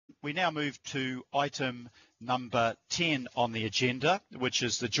We now move to item number 10 on the agenda, which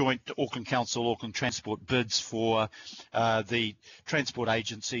is the joint Auckland Council Auckland Transport bids for the Transport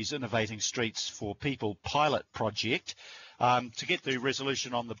Agency's Innovating Streets for People pilot project. To get the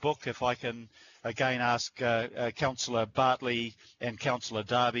resolution on the book, if I can again ask Councillor Bartley and Councillor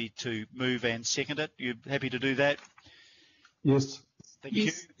Darby to move and second it. You happy to do that? Yes. Thank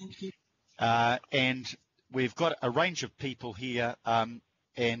you. Thank you. And we've got a range of people here,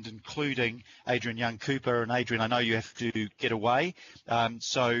 and including Adrian Young-Cooper. And Adrian, I know you have to get away,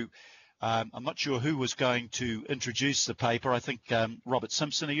 so I'm not sure who was going to introduce the paper. I think Robert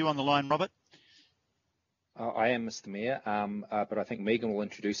Simpson. Are you on the line, Robert? I am, Mr. Mayor, but I think Megan will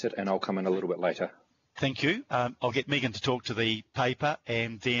introduce it and I'll come in a little bit later. Thank you. I'll get Megan to talk to the paper,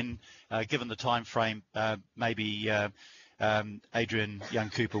 and then given the time frame, maybe Adrian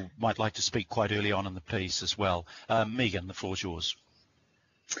Young-Cooper might like to speak quite early on in the piece as well. Megan, the floor is yours.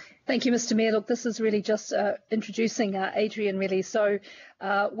 Thank you, Mr. Mayor. Look, this is really just introducing Adrian, really. So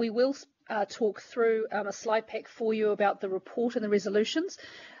we will talk through a slide pack for you about the report and the resolutions.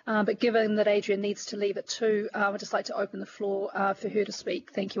 But given that Adrian needs to leave at 2, I'd just like to open the floor for her to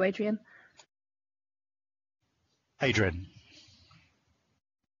speak. Thank you, Adrian. Adrian.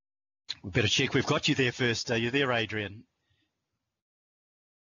 We better check we've got you there first. Are you there, Adrian?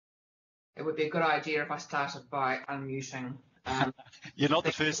 It would be a good idea if I started by unmuting. You're not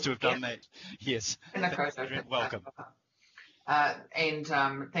the first to have done that. Yes. Adrian, welcome. And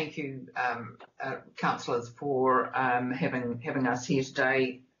thank you, councillors, for having us here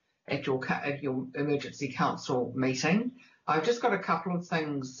today at your emergency council meeting. I've just got a couple of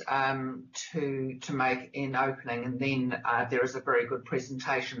things to make in opening, and then there is a very good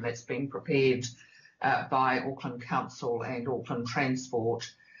presentation that's been prepared by Auckland Council and Auckland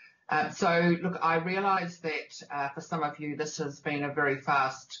Transport. So, look, I realise that for some of you this has been a very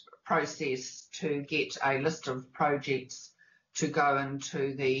fast process to get a list of projects to go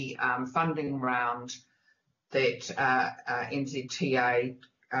into the funding round that NZTA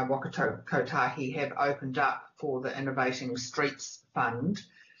Waikato Kotahi have opened up for the Innovating Streets Fund.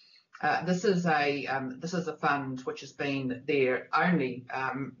 This is a fund which has been there only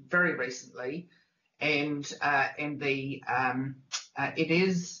very recently, and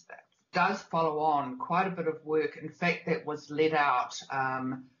does follow on quite a bit of work. In fact, that was led out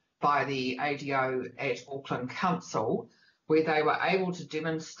by the ADO at Auckland Council, where they were able to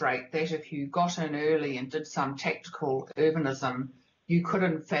demonstrate that if you got in early and did some tactical urbanism, you could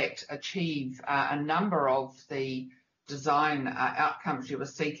in fact achieve a number of the design outcomes you were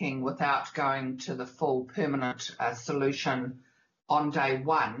seeking without going to the full permanent solution on day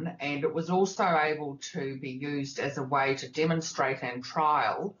one. And it was also able to be used as a way to demonstrate and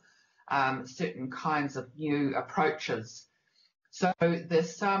trial certain kinds of new approaches. So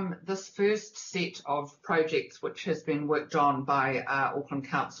this first set of projects, which has been worked on by Auckland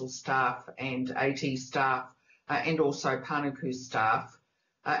Council staff and AT staff and also Panuku staff,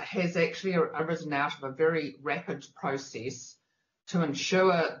 has actually arisen out of a very rapid process to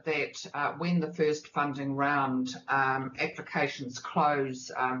ensure that when the first funding round applications close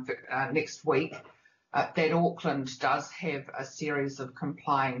next week, that Auckland does have a series of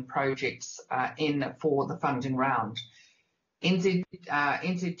complying projects in for the funding round.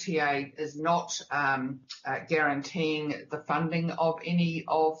 NZTA is not guaranteeing the funding of any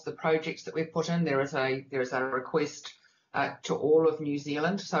of the projects that we've put in. There is a request to all of New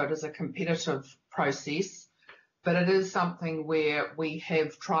Zealand, so it is a competitive process, but it is something where we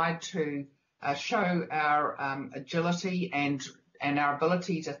have tried to show our agility and our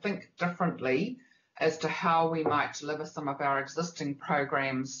ability to think differently as to how we might deliver some of our existing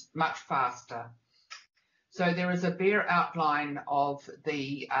programs much faster. So there is a bare outline of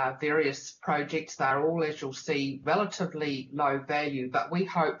the various projects. They're all, as you'll see, relatively low value, but we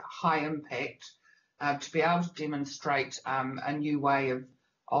hope high impact to be able to demonstrate a new way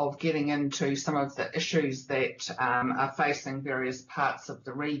of getting into some of the issues that are facing various parts of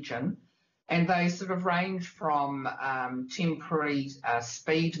the region. And they sort of range from temporary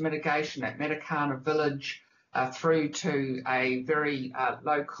speed mitigation at Metakana Village through to a very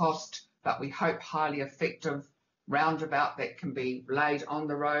low cost, but we hope highly effective roundabout that can be laid on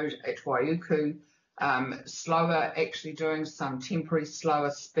the road at Waiuku, actually doing some temporary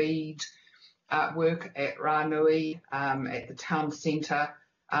slower speed work at Ranui at the town centre,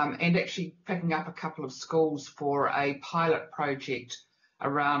 and actually picking up a couple of schools for a pilot project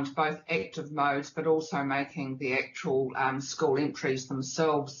around both active modes, but also making the actual school entries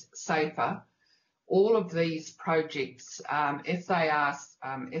themselves safer. All of these projects, if they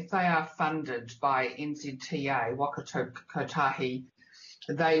are funded by NZTA, Waikato Kotahi,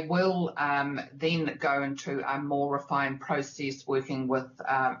 they will then go into a more refined process working with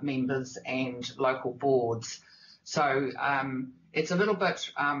members and local boards. So it's a little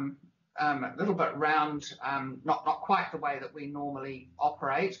bit round, not quite the way that we normally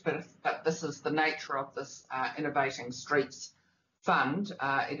operate, but this is the nature of this Innovating Streets Fund.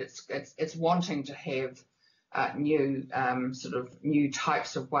 It's wanting to have new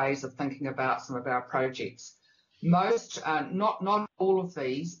types of ways of thinking about some of our projects. Most, not all of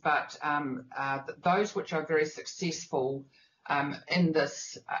these, but those which are very successful in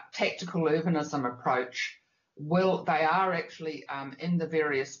this tactical urbanism approach, they are actually in the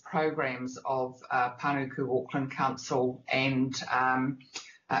various programs of Panuku Auckland Council and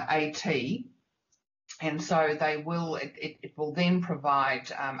AT, and so it will then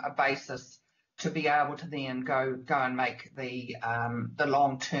provide a basis to be able to then go and make the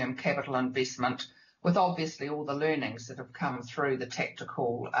long-term capital investment, with obviously all the learnings that have come through the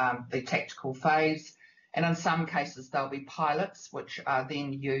tactical phase. And in some cases, there'll be pilots which are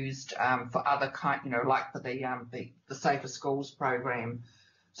then used for other like for the Safer Schools program.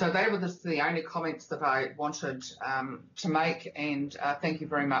 So they were the only comments that I wanted to make, and thank you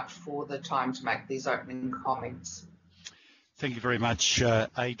very much for the time to make these opening comments. Thank you very much,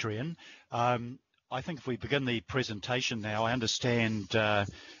 Adrian. I think if we begin the presentation now, I understand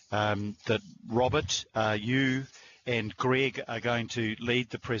that Robert, you and Greg are going to lead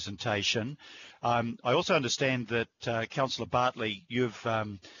the presentation. I also understand that Councillor Bartley,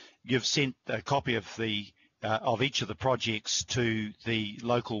 you've sent a copy of of each of the projects to the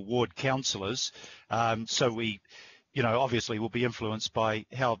local ward councillors. So we, obviously will be influenced by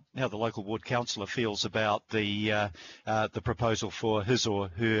how the local ward councillor feels about the proposal for his or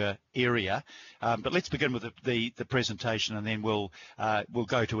her area. But let's begin with the presentation, and then we'll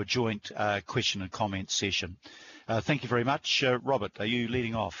go to a joint question and comment session. Thank you very much. Robert, are you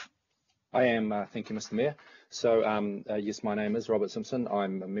leading off? I am. Thank you, Mr. Mayor. So, yes, my name is Robert Simpson.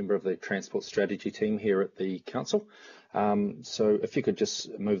 I'm a member of the Transport Strategy team here at the Council. So if you could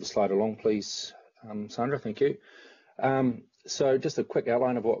just move the slide along, please, Sandra, thank you. So just a quick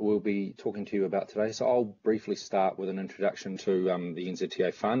outline of what we'll be talking to you about today. So I'll briefly start with an introduction to the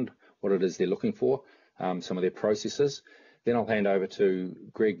NZTA Fund, what it is they're looking for, some of their processes. Then I'll hand over to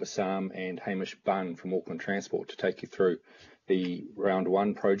Greg Bassam and Hamish Bunn from Auckland Transport to take you through the round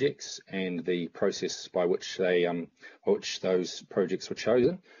one projects and the process by which those projects were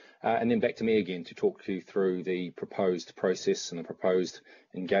chosen. And then back to me again to talk you through the proposed process and the proposed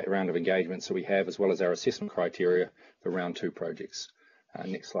round of engagements that we have, as well as our assessment criteria for round two projects.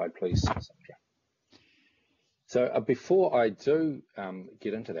 Next slide, please, Sandra. So before I do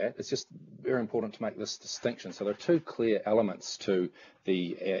get into that, it's just very important to make this distinction. So there are two clear elements to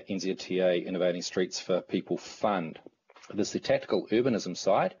the NZTA Innovating Streets for People Fund. There's the tactical urbanism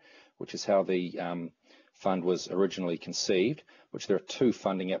side, which is how the fund was originally conceived, which there are two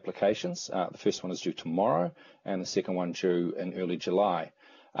funding applications. The first one is due tomorrow, and the second one due in early July.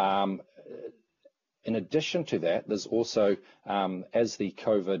 In addition to that, there's also, as the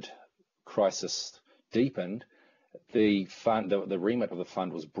COVID crisis deepened, the remit of the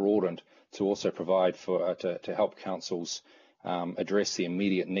fund was broadened to also provide for to help councils address the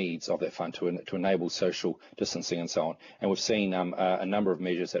immediate needs of that fund to enable social distancing and so on. And we've seen a number of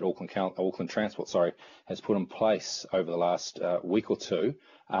measures that Auckland Transport has put in place over the last week or two,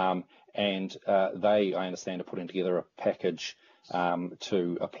 and they, I understand, are putting together a package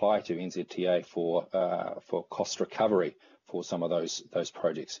to apply to NZTA for cost recovery for some of those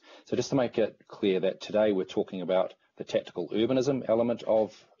projects. So just to make it clear that today we're talking about the tactical urbanism element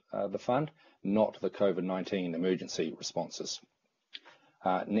of the fund, not the COVID-19 emergency responses.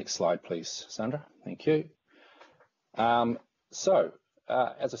 Next slide, please, Sandra. Thank you. As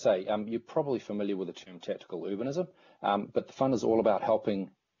I say, you're probably familiar with the term tactical urbanism, but the fund is all about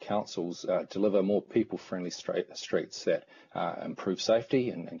helping councils deliver more people-friendly streets that improve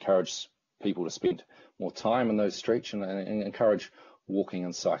safety and encourage people to spend more time in those streets and encourage walking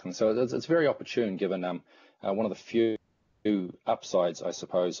and cycling. So it's very opportune, given one of the few upsides, I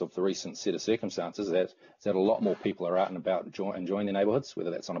suppose, of the recent set of circumstances is that a lot more people are out and about enjoying their neighbourhoods,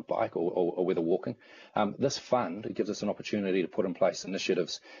 whether that's on a bike or whether walking. This fund, it gives us an opportunity to put in place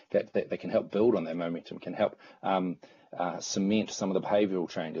initiatives that can help build on that momentum, can help cement some of the behavioural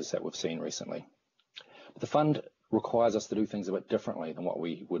changes that we've seen recently. But the fund requires us to do things a bit differently than what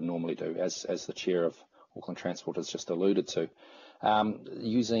we would normally do, as the chair of Auckland Transport has just alluded to,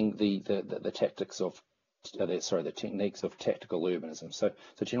 using the techniques of tactical urbanism. So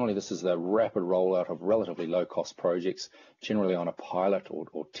generally this is the rapid rollout of relatively low-cost projects, generally on a pilot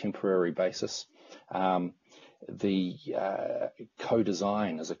or temporary basis. the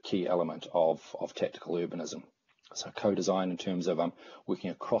co-design is a key element of tactical urbanism. So co-design in terms of working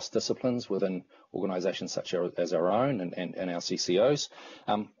across disciplines within organisations such as our own and our CCOs,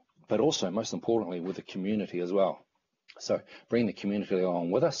 but also, most importantly, with the community as well. So bringing the community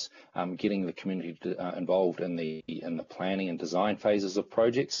along with us, getting the community involved in the planning and design phases of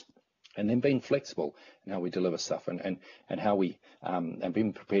projects, and then being flexible in how we deliver stuff and how we and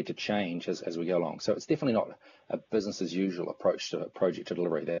being prepared to change as we go along. So it's definitely not a business as usual approach to project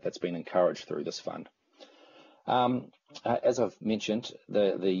delivery that's been encouraged through this fund. As I've mentioned,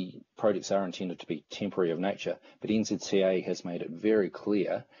 the projects are intended to be temporary of nature, but NZTA has made it very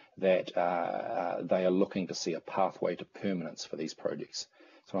clear that they are looking to see a pathway to permanence for these projects.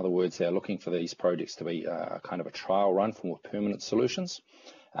 So in other words, they're looking for these projects to be a kind of a trial run for more permanent solutions,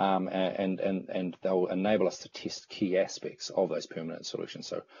 and they'll enable us to test key aspects of those permanent solutions.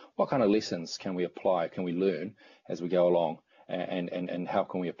 So what kind of lessons can we apply, can we learn as we go along? And how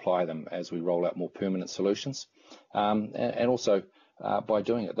can we apply them as we roll out more permanent solutions? And also, by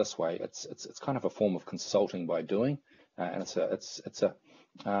doing it this way, it's kind of a form of consulting by doing, and it's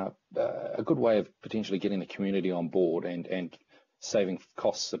a good way of potentially getting the community on board and saving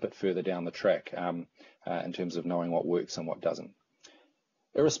costs a bit further down the track in terms of knowing what works and what doesn't.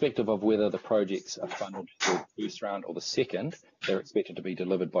 Irrespective of whether the projects are funded for the first round or the second, they're expected to be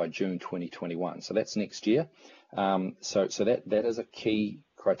delivered by June 2021. So that's next year. So that is a key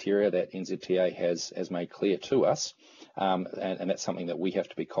criteria that NZTA has made clear to us, and that's something that we have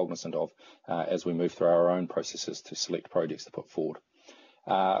to be cognizant of as we move through our own processes to select projects to put forward.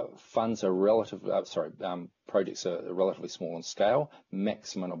 Projects are relatively small in scale,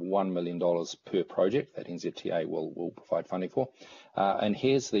 maximum of $1 million per project that NZTA will provide funding for. And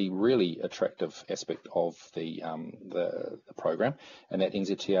here's the really attractive aspect of the program, and that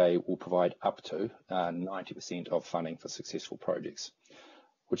NZTA will provide up to 90% of funding for successful projects,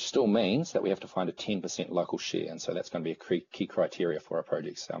 which still means that we have to find a 10% local share, and so that's going to be a key criteria for our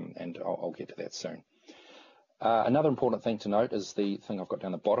projects, and I'll get to that soon. Another important thing to note is the thing I've got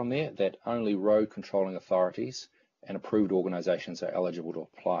down the bottom there, that only road controlling authorities and approved organisations are eligible to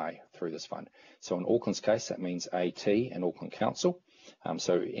apply through this fund. So in Auckland's case, that means AT and Auckland Council.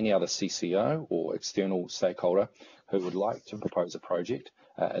 So any other CCO or external stakeholder who would like to propose a project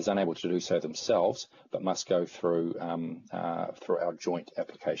is unable to do so themselves, but must go through our joint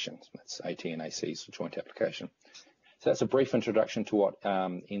application. That's AT and AC's joint application. So that's a brief introduction to what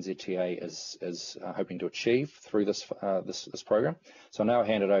NZTA is hoping to achieve through this program. So I'll now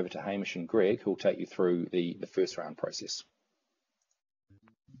hand it over to Hamish and Greg, who will take you through the first round process.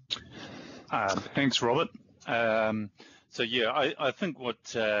 Thanks, Robert. So yeah, I think what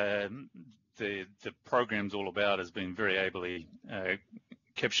the program's all about has been very ably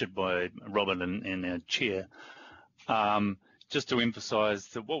captured by Robert and our chair. Just to emphasise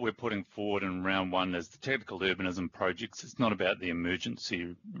that what we're putting forward in round one is the tactical urbanism projects. It's not about the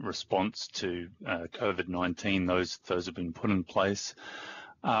emergency response to COVID-19. Those have been put in place.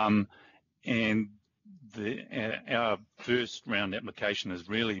 And our first round application has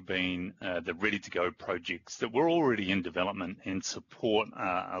really been the ready-to-go projects that were already in development and support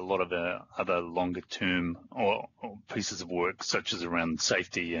a lot of our other longer-term or pieces of work, such as around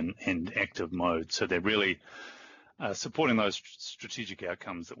safety and active mode. So they're really supporting those strategic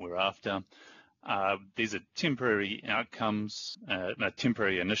outcomes that we're after. These are temporary outcomes,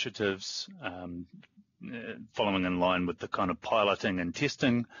 temporary initiatives, following in line with the kind of piloting and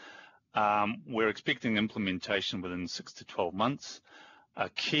testing. We're expecting implementation within 6 to 12 months. A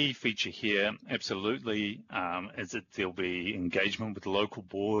key feature here, absolutely, is that there'll be engagement with local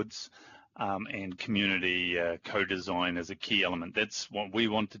boards, and community co-design is a key element. That's what we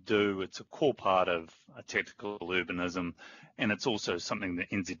want to do. It's a core part of tactical urbanism, and it's also something that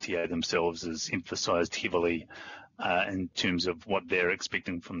NZTA themselves has emphasised heavily in terms of what they're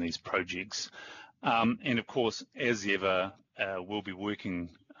expecting from these projects. And of course, as ever, we'll be working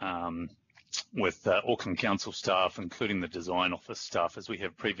with Auckland Council staff, including the design office staff, as we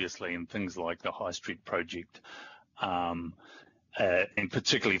have previously in things like the High Street project, and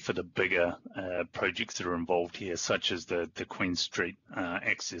particularly for the bigger projects that are involved here, such as the Queen Street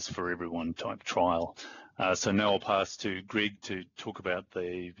Access for Everyone type trial. So now I'll pass to Greg to talk about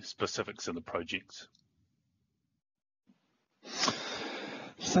the specifics of the projects.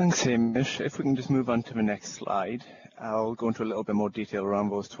 Thanks, Hamish. If we can just move on to the next slide, I'll go into a little bit more detail around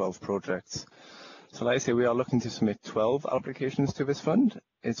those 12 projects. So like I say, we are looking to submit 12 applications to this fund.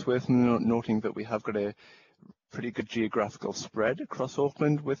 It's worth noting that we have got a pretty good geographical spread across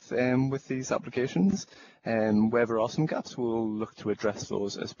Auckland with these applications. Where there are some gaps, we'll look to address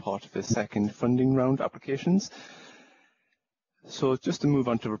those as part of the second funding round applications. So just to move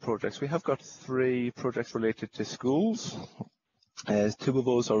on to the projects, we have got 3 projects related to schools. 2 of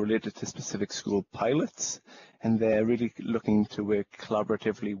those are related to specific school pilots, and they're really looking to work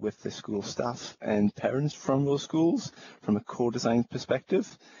collaboratively with the school staff and parents from those schools from a co-design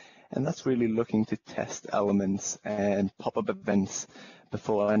perspective. And that's really looking to test elements and pop-up events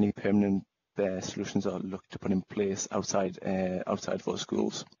before any permanent solutions are looked to put in place outside those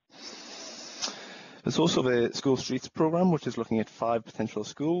schools. There's also the School Streets programme, which is looking at 5 potential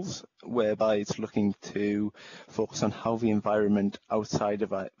schools, whereby it's looking to focus on how the environment outside of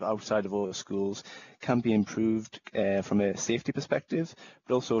those schools can be improved from a safety perspective,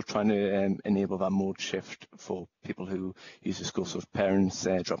 but also trying to enable that mode shift for people who use the school, so parents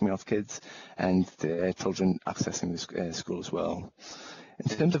dropping off kids and children accessing the school as well. In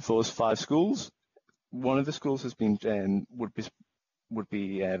terms of those 5 schools, one of the schools has been would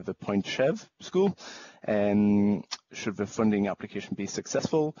be the Point Chev school, should the funding application be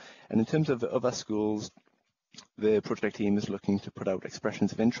successful. And in terms of the other schools, the project team is looking to put out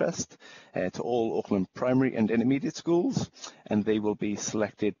expressions of interest to all Auckland primary and intermediate schools, and they will be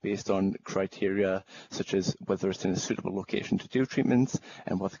selected based on criteria such as whether it's in a suitable location to do treatments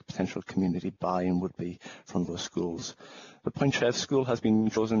and what the potential community buy-in would be from those schools. The Point Chev school has been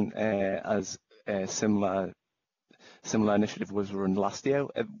chosen as a similar initiative was run last year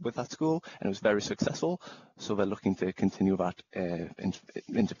with that school, and it was very successful. So they're looking to continue that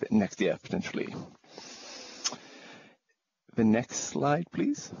into next year potentially. The next slide,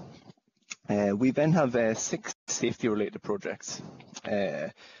 please. We then have 6 safety-related projects.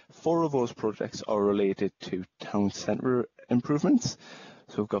 4 of those projects are related to town centre improvements.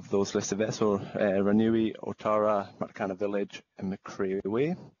 So we've got those listed there. So Ranui, Otara, Matakana Village, and McCrae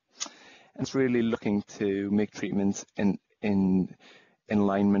Way. And it's really looking to make treatments in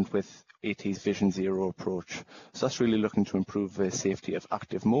alignment with AT's Vision Zero approach. So that's really looking to improve the safety of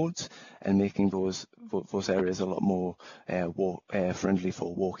active modes and making those areas a lot more friendly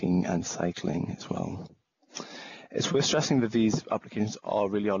for walking and cycling as well. It's worth stressing that these applications are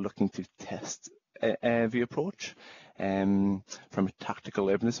looking to test the approach from a tactical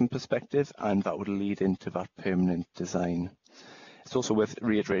urbanism perspective, and that would lead into that permanent design. It's also worth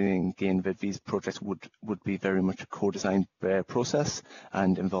reiterating again that these projects would be very much a co-design process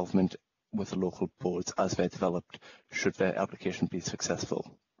and involvement with the local boards as they're developed, should their application be successful.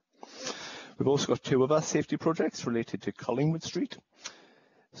 We've also got 2 other safety projects related to Collingwood Street.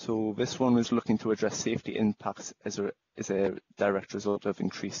 So this one was looking to address safety impacts as a direct result of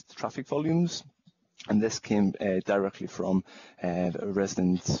increased traffic volumes, and this came directly from a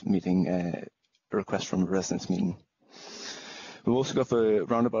residents meeting, a request from a residents meeting. We've also got the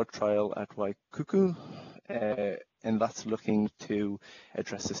roundabout trial at Waikuku, and that's looking to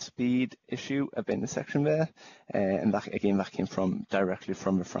address the speed issue at the intersection there, and that came directly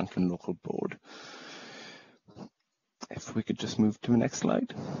from the Franklin local board. If we could just move to the next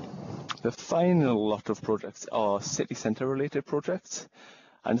slide. The final lot of projects are city centre related projects.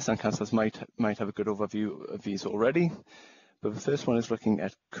 I understand councillors might have a good overview of these already, but the first one is looking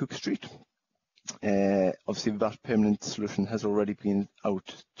at Cook Street. Obviously that permanent solution has already been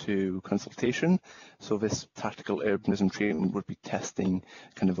out to consultation, so this tactical urbanism treatment would be testing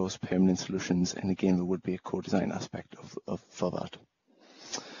kind of those permanent solutions, and again there would be a co-design aspect for that.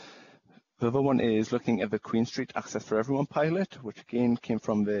 The other one is looking at the Queen Street Access for Everyone pilot, which again came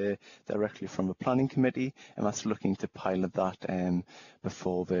directly from the planning committee, and that's looking to pilot that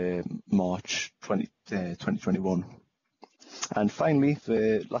before the March 2021. And finally,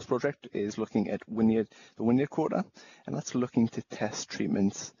 the last project is looking at the Wynyard Quarter, and that's looking to test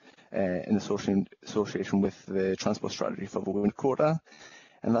treatments in association with the transport strategy for the Wynyard Quarter.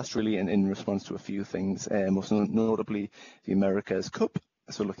 And that's really in response to a few things, most notably the America's Cup.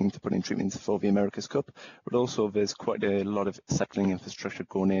 So looking to put in treatments for the America's Cup, but also there's quite a lot of cycling infrastructure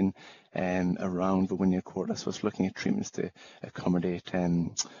going in around the Wynyard Quarter. So it's looking at treatments to accommodate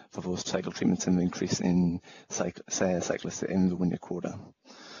for those cycle treatments and the increase in cyclists in the Wynyard Quarter.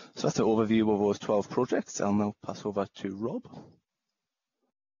 So that's an overview of those 12 projects. I'll now pass over to Rob.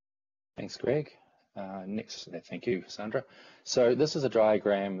 Thanks, Greg. Next, thank you, Sandra. So this is a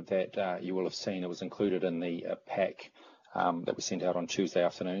diagram that you will have seen. It was included in the pack that we sent out on Tuesday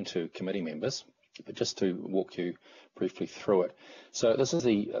afternoon to committee members, but just to walk you briefly through it. So this is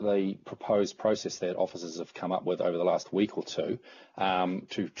the proposed process that officers have come up with over the last week or two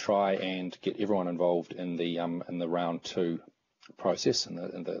to try and get everyone involved in the round 2 process and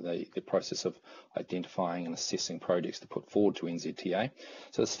the process of identifying and assessing projects to put forward to NZTA.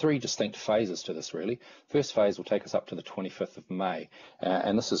 So there's 3 distinct phases to this really. First phase will take us up to the 25th of May,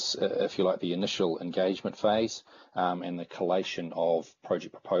 and this is, if you like, the initial engagement phase and the collation of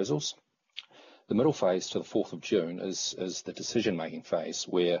project proposals. The middle phase to the 4th of June is the decision-making phase,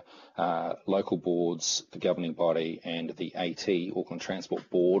 where local boards, the governing body, and the AT, Auckland Transport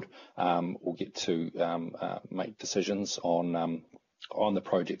Board, will get to make decisions on the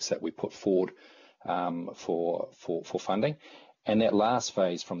projects that we put forward for funding. And that last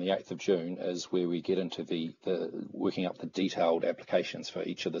phase from the 8th of June is where we get into the working up the detailed applications for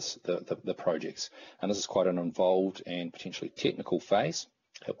each of the projects. And this is quite an involved and potentially technical phase.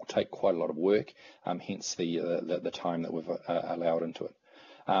 It will take quite a lot of work, hence the time that we've allowed into it.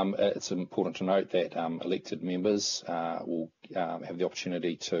 It's important to note that elected members will have the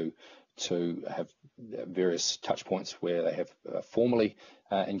opportunity to have various touch points where they have formally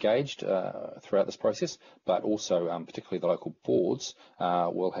engaged throughout this process, but also particularly the local boards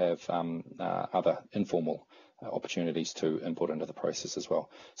will have other informal opportunities to input into the process as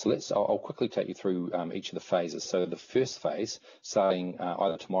well. So I'll quickly take you through each of the phases. So the first phase, starting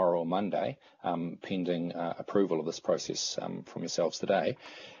either tomorrow or Monday, pending approval of this process from yourselves today,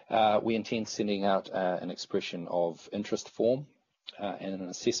 we intend sending out an expression of interest form and an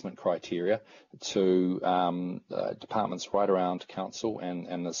assessment criteria to departments right around council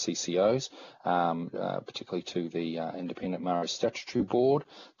and the CCOs, particularly to the Independent Maori Statutory Board,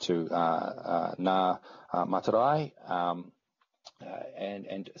 to Ngā Matarai,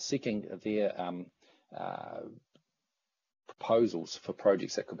 and seeking their proposals for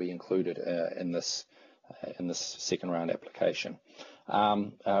projects that could be included in this second round application.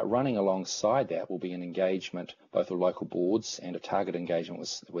 Running alongside that will be an engagement both with local boards and a target engagement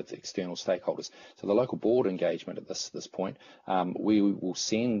with external stakeholders. So the local board engagement at this point, we will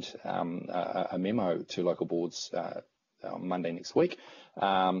send a memo to local boards on Monday next week,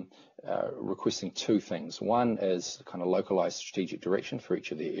 requesting 2 things. One is kind of localised strategic direction for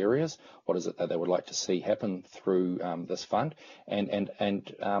each of their areas. What is it that they would like to see happen through this fund, and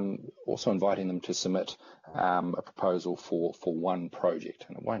also inviting them to submit a proposal for one project.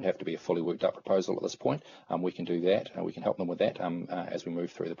 And it won't have to be a fully worked up proposal at this point. We can do that, and we can help them with that as we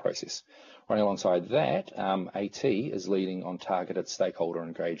move through the process. Running alongside that, AT is leading on targeted stakeholder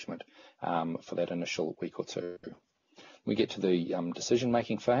engagement for that initial week or 2. We get to the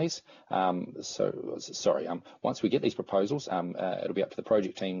decision-making phase. Once we get these proposals, it'll be up to the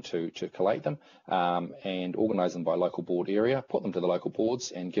project team to collate them and organise them by local board area, put them to the local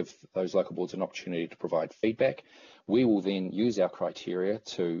boards, and give those local boards an opportunity to provide feedback. We will then use our criteria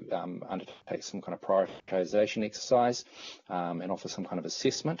to undertake some kind of prioritisation exercise and offer some kind of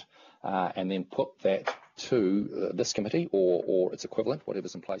assessment, and then put that to this committee or its equivalent,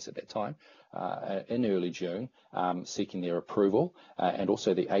 whatever's in place at that time, in early June, seeking their approval, and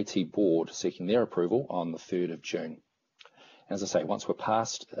also the AT board seeking their approval on the 3rd of June. As I say, once we're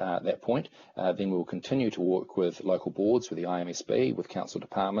past that point, then we'll continue to work with local boards, with the IMSB, with council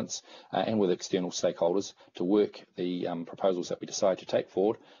departments, and with external stakeholders to work the proposals that we decide to take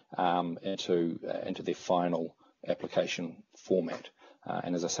forward into their final application format.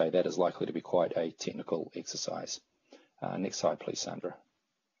 And as I say, that is likely to be quite a technical exercise. Next slide, please, Sandra.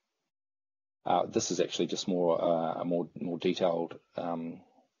 This is actually just a more detailed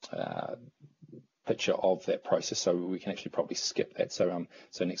picture of that process, so we can actually probably skip that. So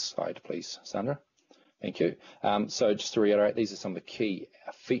next slide, please, Sandra. Thank you. So just to reiterate, these are some of the key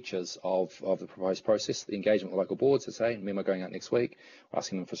features of the proposed process. The engagement with local boards, as I say, memo going out next week. We're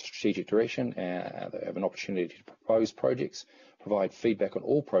asking them for strategic direction. They have an opportunity to propose projects, provide feedback on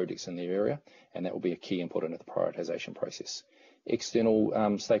all projects in their area, and that will be a key input into the prioritisation process.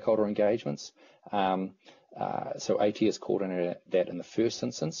 External stakeholder engagements. So AT has coordinated that in the first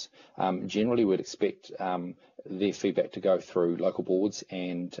instance. Generally, we'd expect their feedback to go through local boards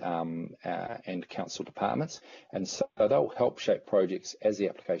and council departments, and so they'll help shape projects as the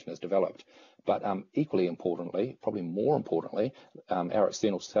application is developed. But equally importantly, probably more importantly, our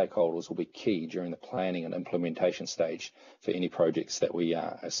external stakeholders will be key during the planning and implementation stage for any projects that we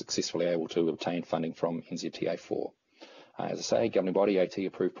are successfully able to obtain funding from NZTA for. As I say, governing body AT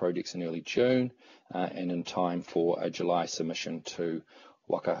approved projects in early June and in time for a July submission to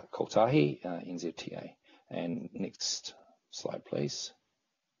Waka Kotahi, NZTA. And next slide, please.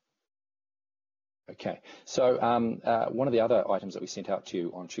 Okay, so one of the other items that we sent out to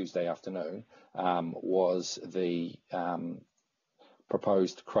you on Tuesday afternoon was the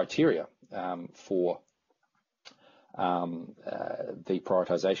proposed criteria for the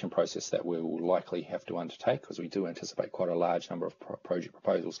prioritisation process that we will likely have to undertake, because we do anticipate quite a large number of project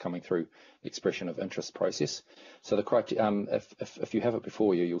proposals coming through the expression of interest process. So the if you have it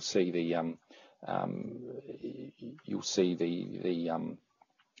before you, you'll see the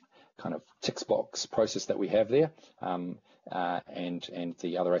kind of tick box process that we have there, and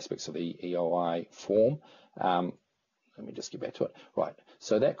the other aspects of the EOI form. Let me just get back to it. Right,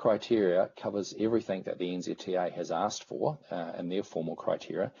 so that criteria covers everything that the NZTA has asked for in their formal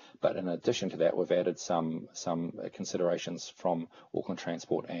criteria, but in addition to that, we've added some considerations from Auckland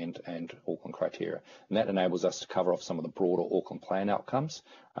Transport and Auckland criteria, and that enables us to cover off some of the broader Auckland Plan outcomes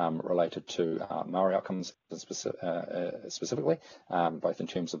related to Maori outcomes specifically, both in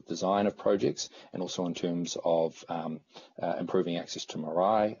terms of design of projects and also in terms of improving access to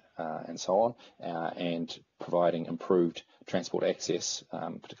marae and so on, and providing improved transport access,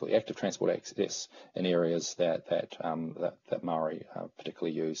 particularly active transport access in areas that Maori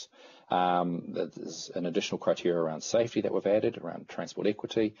particularly use. There's an additional criteria around safety that we've added, around transport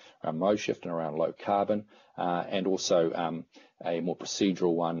equity, around mode shift and around low carbon, and also a more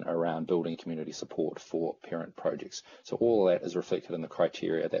procedural one around building community support for parent projects. So all of that is reflected in the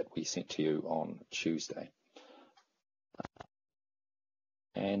criteria that we sent to you on Tuesday.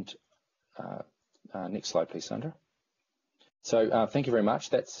 And next slide, please, Sandra. So thank you very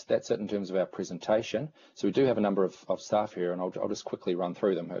much. That's it in terms of our presentation. So we do have a number of staff here, and I'll just quickly run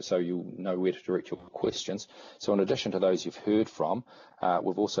through them so you'll know where to direct your questions. So in addition to those you've heard from,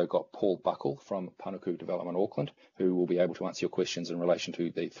 we've also got Paul Buckle from Panuku Development Auckland, who will be able to answer your questions in relation to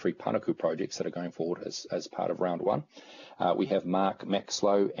the 3 Panuku projects that are going forward as part of round 1. We have Mark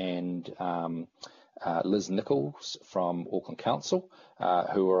Maxlow and Liz Nichols from Auckland Council,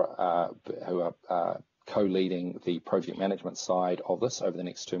 who are co-leading the project management side of this over the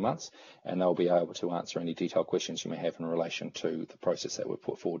next 2 months, and they'll be able to answer any detailed questions you may have in relation to the process that we've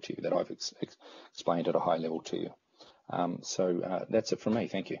put forward to you, that I've explained at a high level to you. So that's it from me.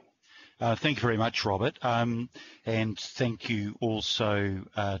 Thank you. Thank you very much, Robert. And thank you also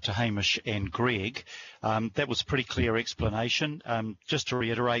to Hamish and Greg. That was a pretty clear explanation. Just to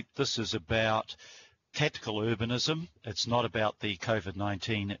reiterate, this is about tactical urbanism. It's not about the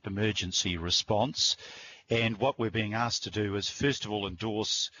COVID-19 emergency response. And what we're being asked to do is, first of all,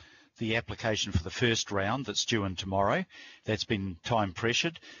 endorse the application for the first round that's due in tomorrow. That's been time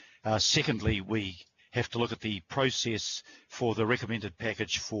pressured. Secondly, we have to look at the process for the recommended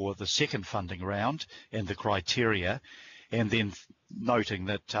package for the second funding round and the criteria, and then noting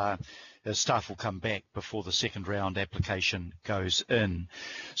that staff will come back before the second round application goes in.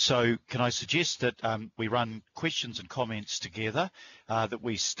 So can I suggest that we run questions and comments together, that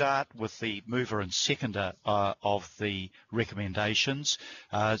we start with the mover and seconder of the recommendations,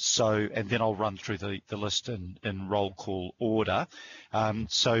 and then I'll run through the list in roll call order.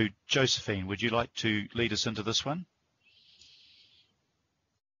 So Josephine, would you like to lead us into this one?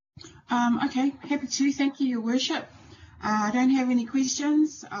 Okay, happy to. Thank you, Your Worship. I don't have any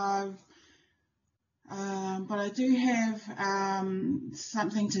questions, but I do have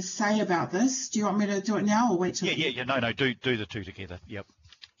something to say about this. Do you want me to do it now or wait till? Yeah. No. Do the two together. Yep.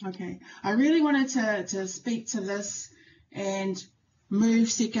 Okay. I really wanted to speak to this and move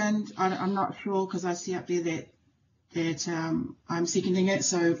second. I'm not sure because I see up there that I'm seconding it,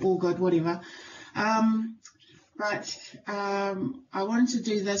 so all good, whatever. But I wanted to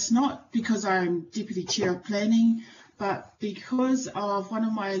do this not because I'm Deputy Chair of Planning, but because of one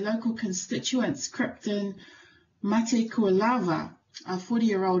of my local constituents, Krypton Mate Kualava, a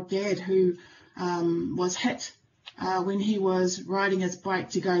 40-year-old dad who was hit when he was riding his bike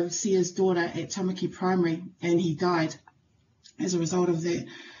to go see his daughter at Tamaki Primary, and he died as a result of that.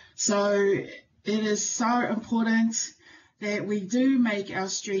 So it is so important that we do make our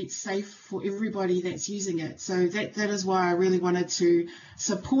streets safe for everybody that's using it. So that is why I really wanted to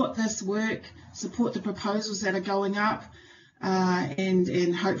support this work, support the proposals that are going up,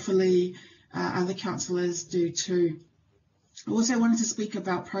 and hopefully other councillors do too. I also wanted to speak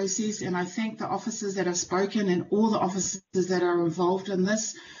about process, and I thank the officers that have spoken and all the officers that are involved in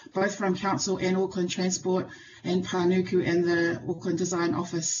this, both from Council and Auckland Transport and Panuku and the Auckland Design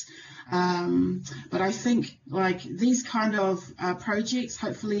Office. But I think like these kind of projects,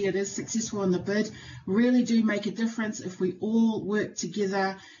 hopefully it is successful in the bid, really do make a difference if we all work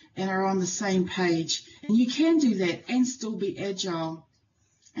together and are on the same page. And you can do that and still be agile.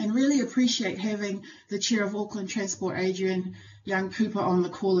 And really appreciate having the Chair of Auckland Transport, Adrian Young-Cooper, on the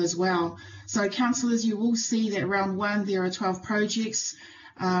call as well. So councillors, you will see that round 1 there are 12 projects.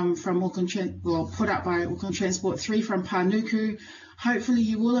 from Auckland, put up by Auckland Transport, 3 from Panuku. Hopefully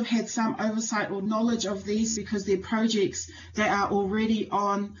you will have had some oversight or knowledge of these because they're projects that are already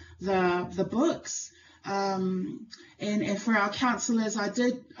on the books. And for our councillors, I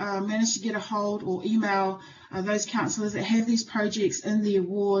did manage to get a hold or email those councillors that have these projects in the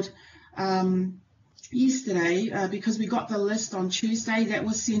award yesterday, because we got the list on Tuesday. That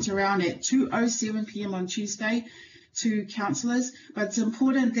was sent around at 2:07 p.m. on Tuesday to councillors. But it's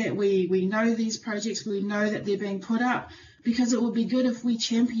important that we know these projects, we know that they're being put up, because it would be good if we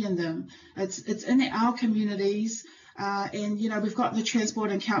champion them. It's in our communities, and you know, we've got the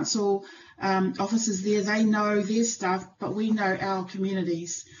Transport and Council officers there. They know their stuff, but we know our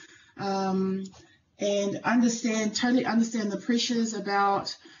communities, and totally understand the pressures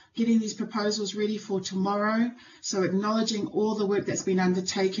about getting these proposals ready for tomorrow. So acknowledging all the work that's been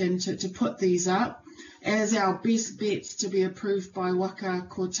undertaken to put these up as our best bets to be approved by Waka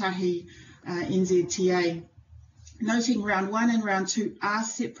Kotahi NZTA. Noting round 1 and round 2 are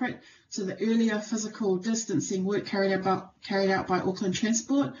separate to the earlier physical distancing work carried out by Auckland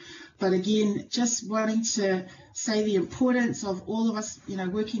Transport. But again, just wanting to say the importance of all of us, you know,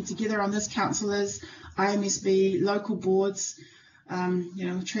 working together on this, councillors, IMSB, local boards, you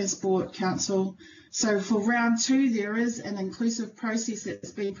know, Transport Council. So for round 2, there is an inclusive process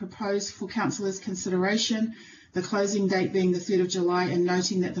that's being proposed for councillors' consideration, the closing date being the 3rd of July, and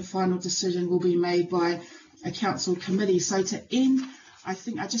noting that the final decision will be made by a council committee. So to end, I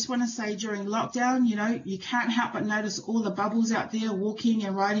think I just want to say, during lockdown, you know, you can't help but notice all the bubbles out there walking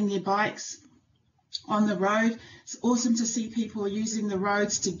and riding their bikes on the road. It's awesome to see people using the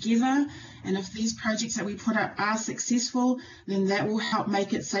roads together, and if these projects that we put up are successful, then that will help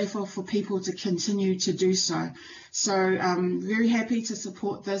make it safer for people to continue to do so. So I'm very happy to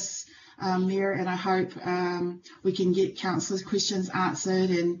support this, Mayor, and I hope we can get councillors' questions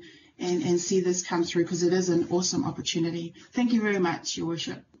answered and see this come through, because it is an awesome opportunity. Thank you very much, Your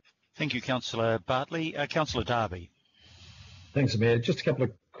Worship. Thank you, Councillor Bartley. Councillor Darby. Thanks, Mayor. Just a couple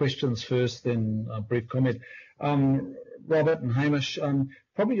of questions first, then a brief comment. Robert and Hamish,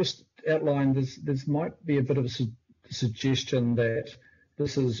 probably just outline, there might be a bit of a suggestion that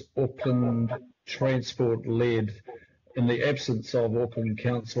this is Auckland Transport led in the absence of Auckland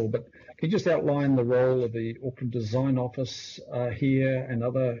Council, but can you just outline the role of the Auckland Design Office here and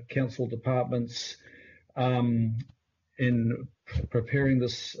other council departments in preparing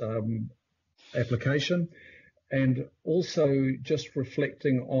this application? And also just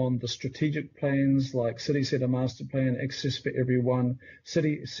reflecting on the strategic plans like City Centre Master Plan, Access for Everyone,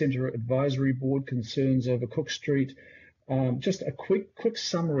 City Centre Advisory Board concerns over Cook Street. Just a quick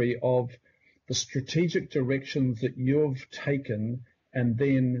summary of the strategic directions that you've taken and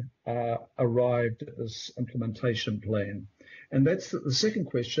then arrived at this implementation plan. And that's the second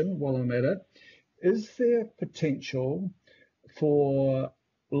question while I'm at it. Is there potential for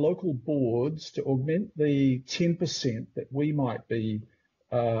local boards to augment the 10% that we might be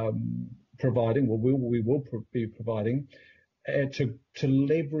providing, or we will be providing, to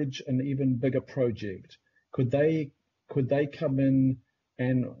leverage an even bigger project? Could they come in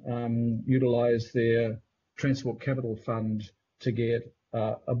and utilise their Transport Capital Fund to get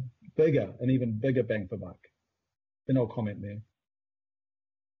an even bigger bang for buck? Then I'll comment there.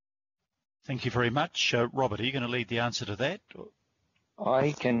 Thank you very much. Robert, are you going to lead the answer to that?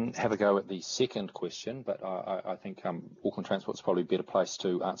 I can have a go at the second question, but I think Auckland Transport is probably a better place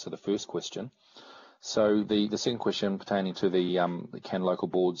to answer the first question. So the second question pertaining to can local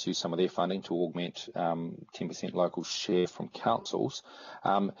boards use some of their funding to augment 10% local share from councils?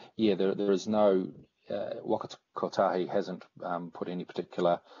 Yeah, there is no, Waka Kotahi hasn't put any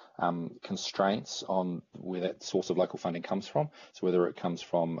particular constraints on where that source of local funding comes from. So whether it comes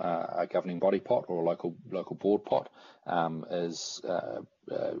from a governing body pot or a local board pot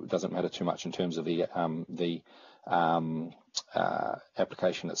doesn't matter too much in terms of the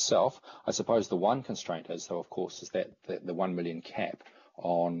application itself. I suppose the one constraint is, though, of course, is that the 1 million cap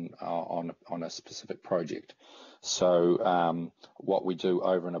on a specific project. So what we do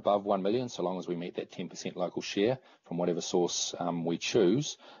over and above 1 million, so long as we meet that 10% local share from whatever source we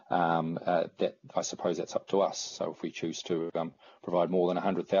choose, that I suppose that's up to us. So if we choose to provide more than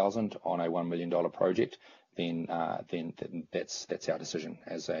 100,000 on a $1 million project, then that's our decision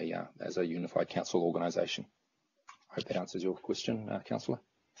as a unified council organisation. I hope that answers your question, Councillor.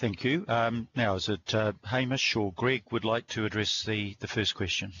 Thank you. Now, is it Hamish or Greg would like to address the first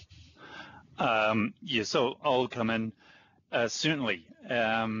question? Yeah, so I'll come in. Certainly,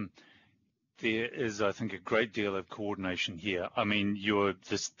 there is, I think, a great deal of coordination here. I mean,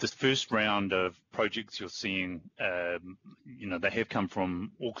 this first round of projects you're seeing, they have come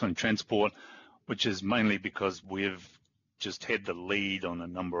from Auckland Transport, which is mainly because we've just had the lead on a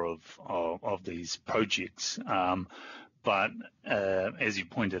number of these projects. But as you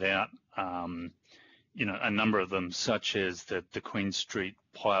pointed out, a number of them, such as the Queen Street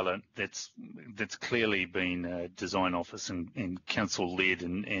pilot, that's clearly been a design office and council led,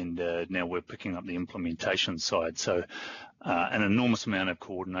 and now we're picking up the implementation side. So an enormous amount of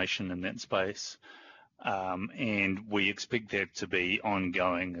coordination in that space, and we expect that to be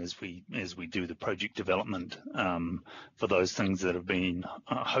ongoing as we do the project development for those things that have been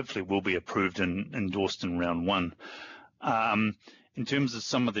hopefully will be approved and endorsed in round one. In terms of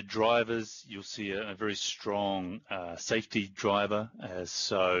some of the drivers, you'll see a very strong safety driver.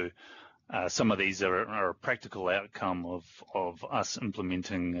 So some of these are a practical outcome of us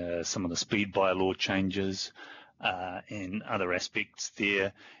implementing some of the speed bylaw changes and other aspects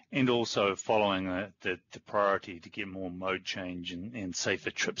there, and also following the priority to get more mode change and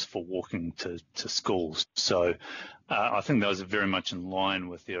safer trips for walking to schools. So I think those are very much in line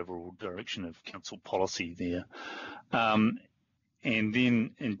with the overall direction of council policy there. And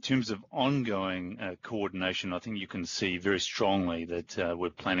then in terms of ongoing coordination, I think you can see very strongly that we're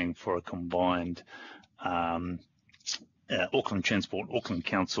planning for a combined Auckland Transport, Auckland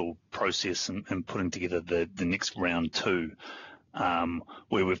Council process and putting together the next round two,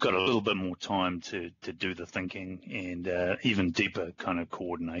 where we've got a little bit more time to do the thinking and even deeper kind of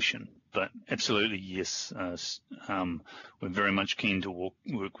coordination. But absolutely, yes, we're very much keen to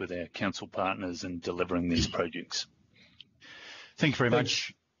work with our council partners in delivering these projects. Thank you very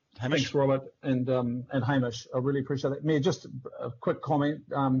much, Hamish. Thanks, Robert and Hamish. I really appreciate that. Mayor, just a quick comment.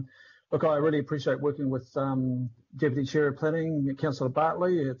 Look, I really appreciate working with Deputy Chair of Planning, Councillor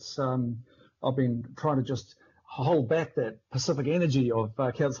Bartley. It's I've been trying to just hold back that Pacific energy of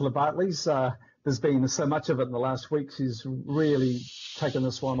Councillor Bartley's. There's been so much of it in the last week. She's really taken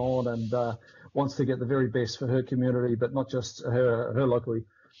this one on and wants to get the very best for her community, but not just her locally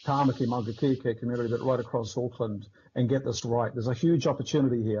Tāmaki Maungakeka community, but right across Auckland, and get this right. There's a huge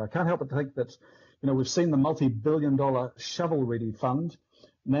opportunity here. I can't help but think that, we've seen the multi-billion-dollar shovel-ready fund.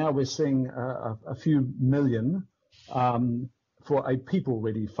 Now we're seeing a few million for a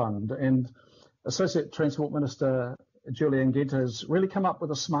people-ready fund. And Associate Transport Minister Julian Genta has really come up with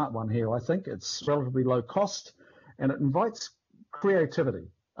a smart one here. I think it's relatively low cost, and it invites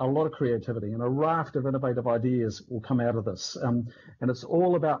creativity. A lot of creativity, and a raft of innovative ideas will come out of this. And it's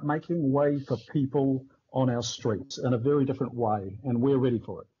all about making way for people on our streets in a very different way, and we're ready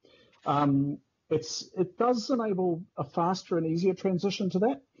for it. It does enable a faster and easier transition to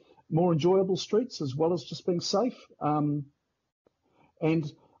that, more enjoyable streets as well as just being safe. And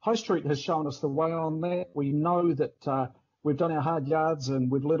High Street has shown us the way on that. We know that we've done our hard yards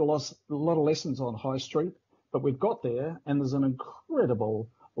and we've learned a lot of lessons on High Street, but we've got there, and there's an incredible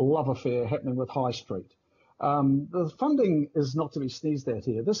love affair happening with High Street. The funding is not to be sneezed at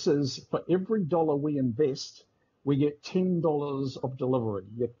here. This is for every dollar we invest, we get $10 of delivery.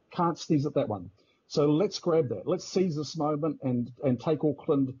 You can't sneeze at that one. So let's grab that. Let's seize this moment and take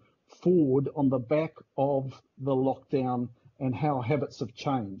Auckland forward on the back of the lockdown and how habits have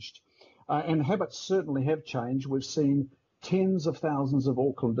changed. And habits certainly have changed. We've seen tens of thousands of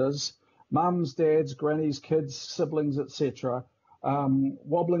Aucklanders, mums, dads, grannies, kids, siblings, etc.,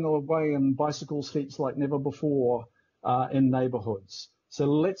 wobbling away in bicycle seats like never before in neighbourhoods. So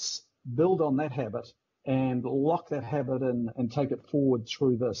let's build on that habit and lock that habit in and take it forward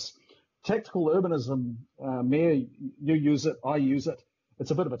through this. Tactical urbanism, Mayor, you use it, I use it. It's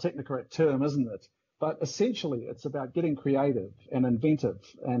a bit of a technocrat term, isn't it? But essentially, it's about getting creative and inventive.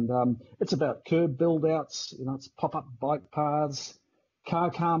 And it's about curb build-outs, it's pop-up bike paths, car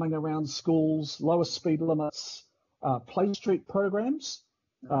calming around schools, lower speed limits, Play Street programs.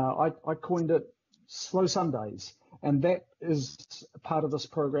 I coined it Slow Sundays, and that is part of this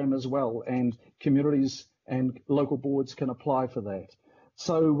program as well, and communities and local boards can apply for that.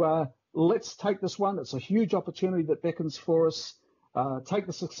 So let's take this one. It's a huge opportunity that beckons for us. Take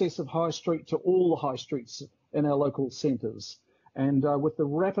the success of High Street to all the high streets in our local centres. And with the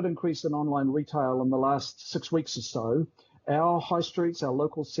rapid increase in online retail in the last 6 weeks or so, our high streets, our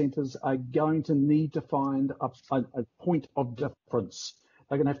local centres are going to need to find a point of difference.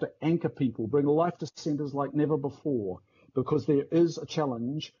 They're going to have to anchor people, bring life to centres like never before, because there is a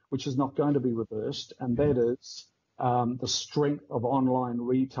challenge which is not going to be reversed, and that is the strength of online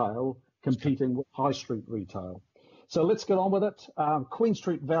retail competing with high street retail. So let's get on with it. Queen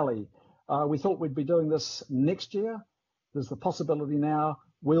Street Valley, we thought we'd be doing this next year. There's the possibility now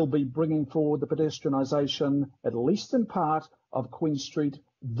we'll be bringing forward the pedestrianisation, at least in part, of Queen Street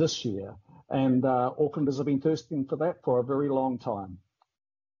this year. And Aucklanders have been thirsting for that for a very long time.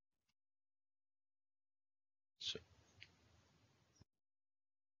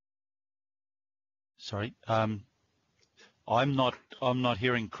 Sorry, I'm not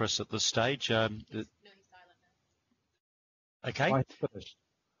hearing Chris at this stage. No, he's silent now. Okay. I finished.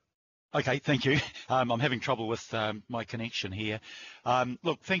 Okay, thank you. I'm having trouble with my connection here.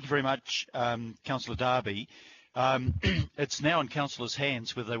 Look, thank you very much, Councillor Darby. It's now in councillors'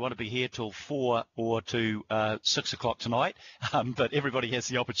 hands whether they want to be here till 4 or to 6 o'clock tonight, but everybody has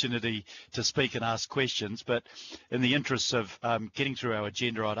the opportunity to speak and ask questions. But in the interests of getting through our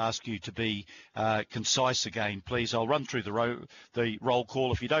agenda, I'd ask you to be concise again, please. I'll run through the roll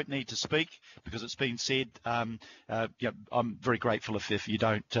call. If you don't need to speak because it's been said, yeah, I'm very grateful if you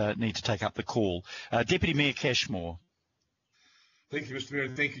don't need to take up the call. Deputy Mayor Cashmore. Thank you, Mr Mayor,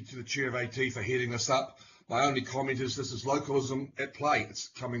 and thank you to the Chair of AT for heading this up. My only comment is this is localism at play. It's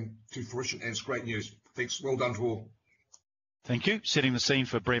coming to fruition and it's great news. Thanks. Well done to all. Thank you. Setting the scene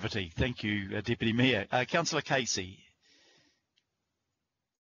for brevity. Thank you, Deputy Mayor. Councillor Casey.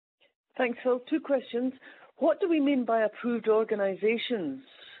 Thanks, Phil. 2 questions. What do we mean by approved organisations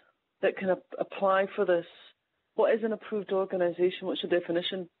that can apply for this? What is an approved organisation? What's the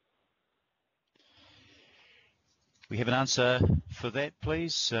definition? We have an answer for that,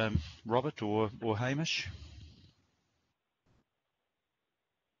 please, Robert or Hamish.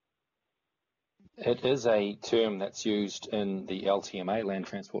 It is a term that's used in the LTMA, Land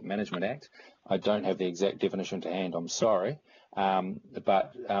Transport Management Act. I don't have the exact definition to hand, I'm sorry.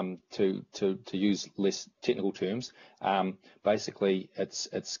 But to use less technical terms, basically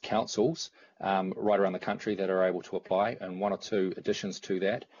it's councils right around the country that are able to apply, and 1 or 2 additions to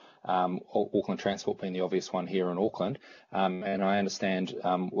that. Auckland Transport being the obvious one here in Auckland, and I understand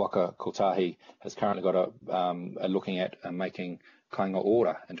Waka Kotahi has currently got a looking at making Kainga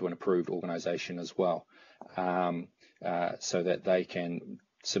Ora into an approved organisation as well, so that they can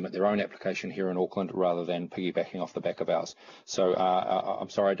submit their own application here in Auckland rather than piggybacking off the back of ours. So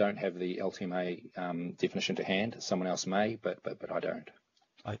I'm sorry, I don't have the LTMA definition to hand. Someone else may, but I don't.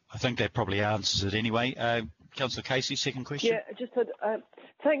 I think that probably answers it anyway. Councillor Casey, second question. Yeah, I just had.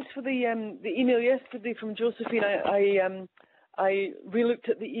 Thanks for the email yesterday from Josephine. I relooked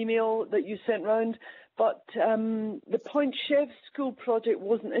at the email that you sent round, but the Point Chev School project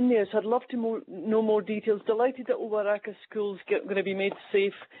wasn't in there, so I'd love to know more details. Delighted that Owaraka School's going to be made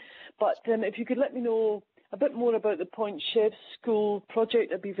safe, but if you could let me know a bit more about the Point Chev School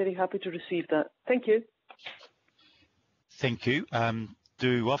project, I'd be very happy to receive that. Thank you. Thank you.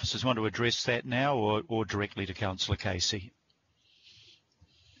 Do officers want to address that now or directly to Councillor Casey?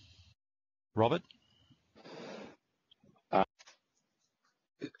 Robert?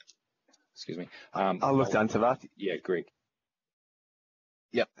 Excuse me. I'll look to answer that. Yeah, Greg.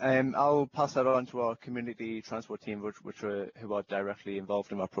 Yep. I'll pass that on to our community transport team, who are directly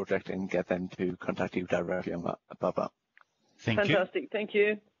involved in our project, and get them to contact you directly on that, about that. Thank you. Fantastic. Thank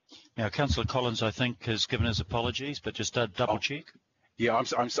you. Now, Councillor Collins, I think, has given his apologies, but just double check. Yeah,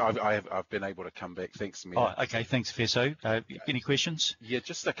 I'm sorry. I've been able to come back. Thanks, Mayor. Oh, okay. Thanks, Fesso. Any questions? Yeah,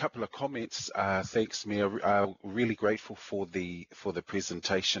 just a couple of comments. Thanks, Mayor. Really grateful for the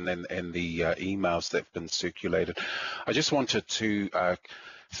presentation and the emails that have been circulated. I just wanted to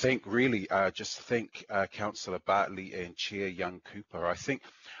thank Councillor Bartley and Chair Young Cooper. I think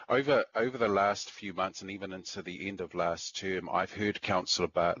over the last few months and even into the end of last term, I've heard Councillor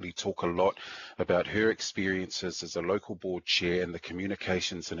Bartley talk a lot about her experiences as a local board chair and the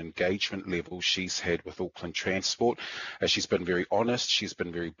communications and engagement level she's had with Auckland Transport. She's been very honest, she's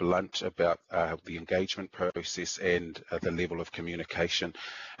been very blunt about the engagement process and the level of communication.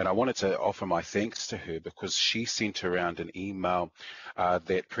 And I wanted to offer my thanks to her because she sent around an email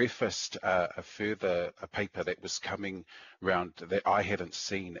that prefaced a paper that was coming round that I hadn't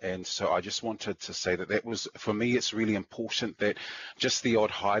seen, and so I just wanted to say that was, for me, it's really important that just the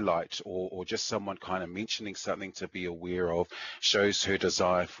odd highlight or just someone kind of mentioning something to be aware of shows her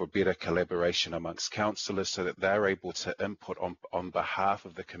desire for better collaboration amongst councillors so that they're able to input on behalf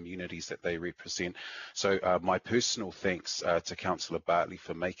of the communities that they represent. So my personal thanks to Councillor Bartley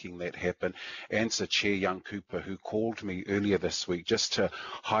for making that happen, and to Chair Young Cooper, who called me earlier this week just to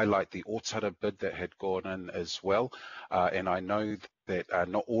highlight the Otara bid that had gone in as well. And I know that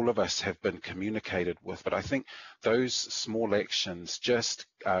not all of us have been communicated with, but I think those small actions just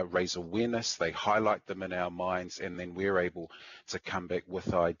raise awareness, they highlight them in our minds, and then we're able to come back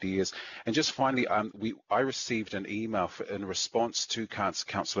with ideas. And just finally, I received an email in response to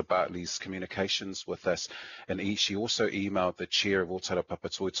Councillor Bartley's communications with us, and she also emailed the chair of Otara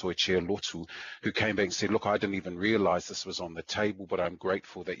Papatoetoe, Chair Lotu, who came back and said, look, I didn't even realise this was on the table, but I'm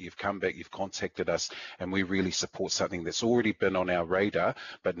grateful that you've come back, you've contacted us, and we really support something that's already been on our radar,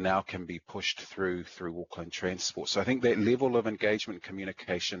 but now can be pushed through Auckland Transport. So I think that level of engagement and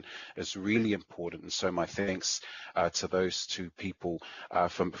communication is really important, and so my thanks to those two people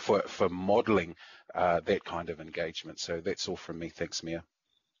for modelling that kind of engagement. So that's all from me. Thanks, Mayor.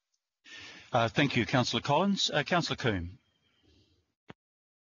 Thank you, Councillor Collins. Councillor Coombe.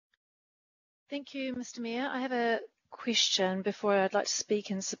 Thank you, Mr. Mayor. I have a question before I'd like to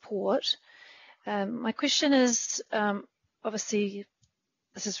speak in support. My question is, obviously,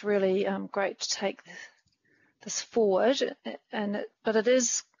 this is really great to take this forward, but it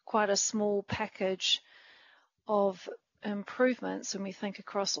is quite a small package of improvements when we think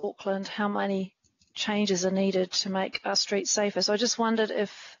across Auckland how many changes are needed to make our streets safer. So I just wondered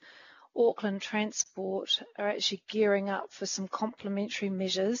if Auckland Transport are actually gearing up for some complementary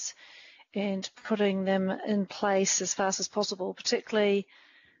measures and putting them in place as fast as possible, particularly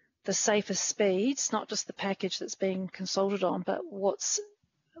the safer speeds, not just the package that's being consulted on, but what's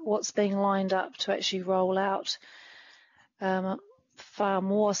being lined up to actually roll out far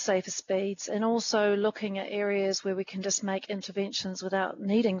more safer speeds, and also looking at areas where we can just make interventions without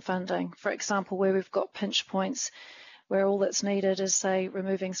needing funding. For example, where we've got pinch points where all that's needed is, say,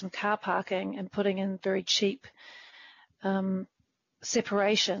 removing some car parking and putting in very cheap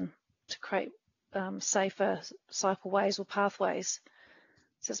separation to create safer cycleways or pathways.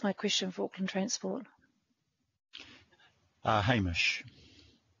 So that's my question for Auckland Transport. Hamish.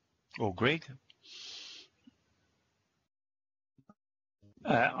 Or Greg?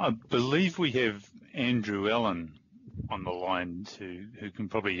 I believe we have Andrew Allen on the line who can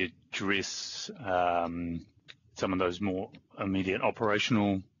probably address some of those more immediate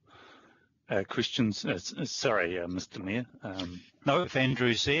operational questions. Sorry, Mr. Mayor. No, if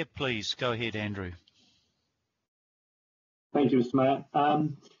Andrew's there, please go ahead, Andrew. Thank you, Mr. Mayor.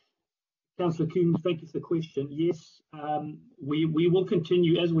 Councillor Coombe, thank you for the question. Yes, we will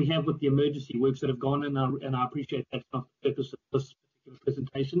continue as we have with the emergency works that have gone in, and I appreciate that's not the purpose of this particular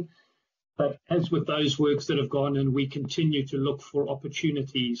presentation. But as with those works that have gone in, we continue to look for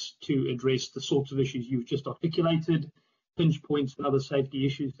opportunities to address the sorts of issues you've just articulated, pinch points and other safety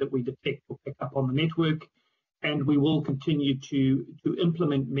issues that we detect or pick up on the network. And we will continue to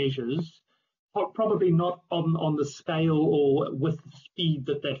implement measures, probably not on the scale or with the speed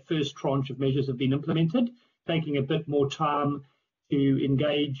that first tranche of measures have been implemented, taking a bit more time to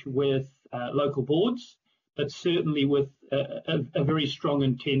engage with local boards, but certainly with a very strong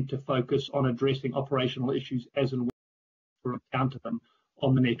intent to focus on addressing operational issues as and when we encounter them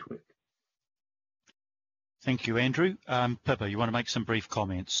on the network. Thank you, Andrew. Pippa, you want to make some brief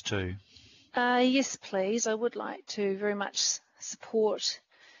comments too? Yes, please. I would like to very much support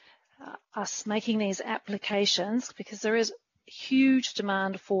us making these applications, because there is huge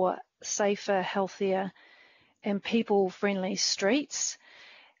demand for safer, healthier and people-friendly streets.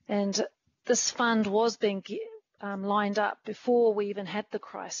 And this fund was being lined up before we even had the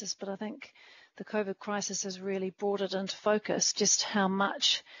crisis, but I think the COVID crisis has really brought it into focus just how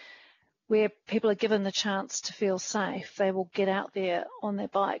much, where people are given the chance to feel safe, they will get out there on their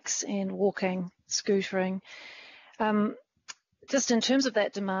bikes and walking, scootering. Just in terms of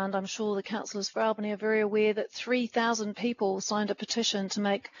that demand, I'm sure the councillors for Albany are very aware that 3,000 people signed a petition to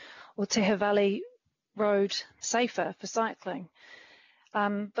make Oteha Valley Road safer for cycling.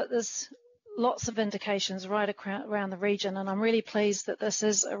 But there's lots of indications right around the region, and I'm really pleased that this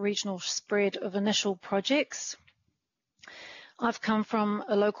is a regional spread of initial projects. I've come from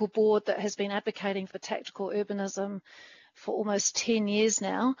a local board that has been advocating for tactical urbanism for almost 10 years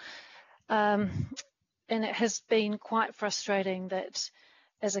now. And it has been quite frustrating that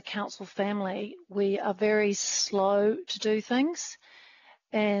as a council family, we are very slow to do things,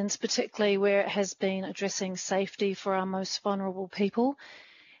 and particularly where it has been addressing safety for our most vulnerable people.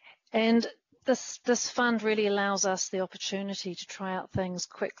 And this fund really allows us the opportunity to try out things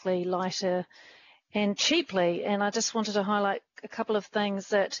quickly, lighter and cheaply. And I just wanted to highlight a couple of things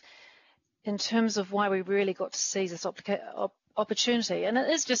that in terms of why we really got to seize this opportunity, and it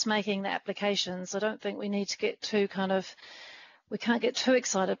is just making the applications. I don't think we need to get too we can't get too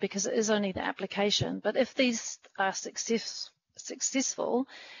excited because it is only the application. But if these are successful,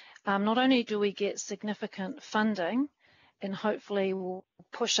 not only do we get significant funding and hopefully will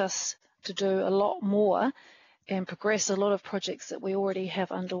push us to do a lot more and progress a lot of projects that we already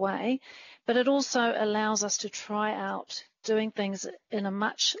have underway. But it also allows us to try out doing things in a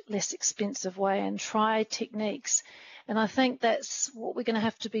much less expensive way and try techniques. And I think that's what we're going to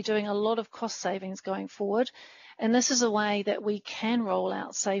have to be doing, a lot of cost savings going forward. And this is a way that we can roll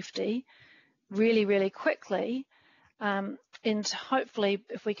out safety really, really quickly. And hopefully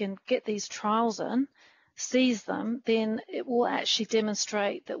if we can get these trials in, seize them, then it will actually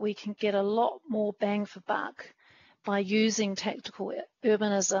demonstrate that we can get a lot more bang for buck by using tactical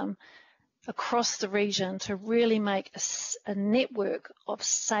urbanism across the region to really make a network of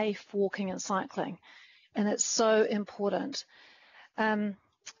safe walking and cycling. And it's so important.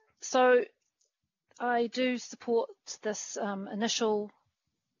 So I do support this initial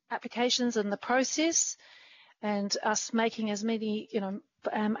applications in the process and us making as many,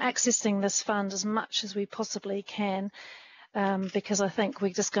 accessing this fund as much as we possibly can, because I think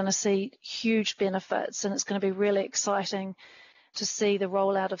we're just going to see huge benefits, and it's going to be really exciting to see the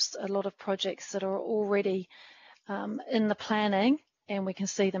rollout of a lot of projects that are already in the planning, and we can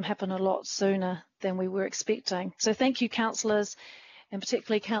see them happen a lot sooner than we were expecting. So thank you, councillors, and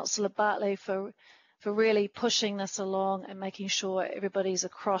particularly Councillor Bartley for really pushing this along and making sure everybody's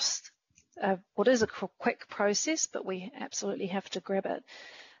across what is a quick process, but we absolutely have to grab it.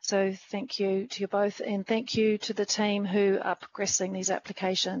 So thank you to you both, and thank you to the team who are progressing these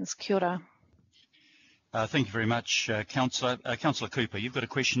applications. Kia ora. Thank you very much, Councillor. Councillor Cooper, you've got a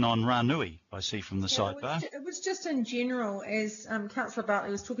question on Ranui, I see from the sidebar. It was just in general, as Councillor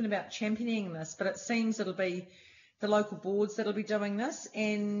Bartley was talking about championing this, but it seems it'll be the local boards that'll be doing this,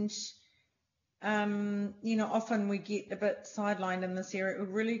 and often we get a bit sidelined in this area. It would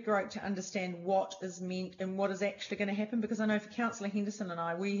be really great to understand what is meant and what is actually going to happen, because I know for Councillor Henderson and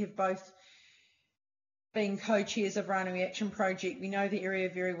I, we have both been co-chairs of Ranui Action Project. We know the area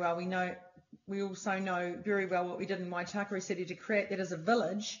very well. We also know very well what we did in Waitakere City to create that as a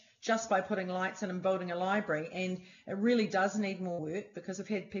village just by putting lights in and building a library, and it really does need more work because I've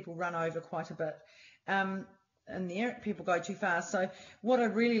had people run over quite a bit. In there, people go too fast. So what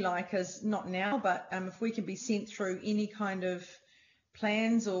I'd really like is, not now, but if we can be sent through any kind of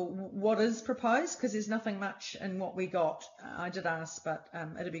plans or what is proposed, because there's nothing much in what we got. I did ask, but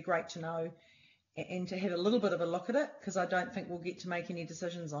it'd be great to know and to have a little bit of a look at it, because I don't think we'll get to make any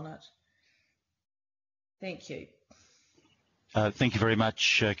decisions on it. Thank you. Thank you very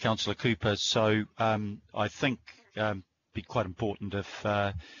much, Councillor Cooper. So I think it'd be quite important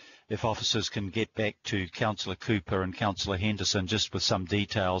if officers can get back to Councillor Cooper and Councillor Henderson just with some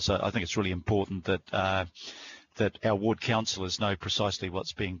details. I think it's really important that that our ward councillors know precisely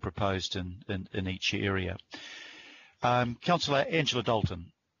what's being proposed in each area. Councillor Angela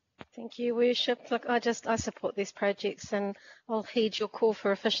Dalton. Thank you, Worship. Look, I support these projects, and I'll heed your call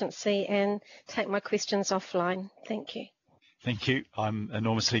for efficiency and take my questions offline. Thank you. Thank you. I'm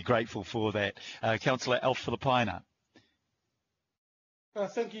enormously grateful for that. Councillor Alf Filipina.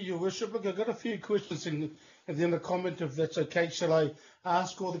 Thank you, Your Worship. Look, I've got a few questions at the end of the comment, if that's okay. Shall I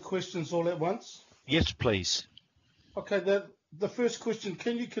ask all the questions all at once? Yes, please. Okay, the first question,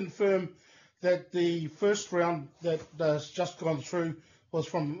 can you confirm that the first round that has just gone through was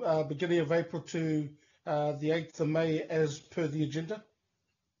from beginning of April to the 8th of May as per the agenda?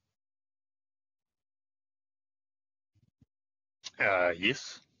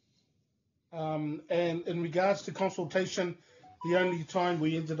 Yes. And in regards to consultation, the only time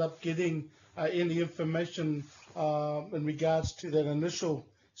we ended up getting any information in regards to that initial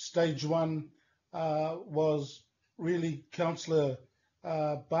stage one was really Councillor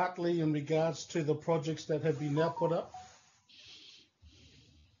Bartley in regards to the projects that have been now put up.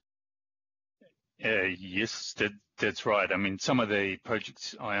 Yes, that's right. I mean, some of the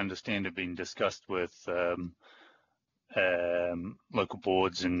projects I understand have been discussed with local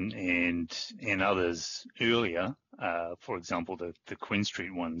boards and others earlier. For example, the Queen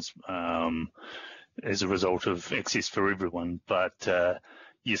Street ones, as a result of Access for Everyone. But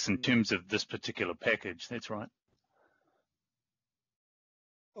yes, in terms of this particular package, that's right.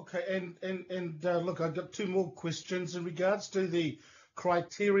 Okay, and look, I've got two more questions in regards to the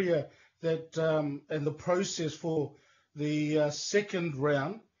criteria that and the process for the second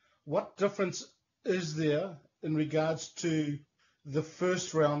round. What difference is there in regards to the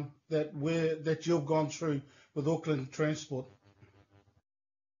first round that you've gone through with Auckland Transport?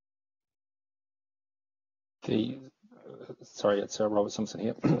 Sorry, it's Robert Simpson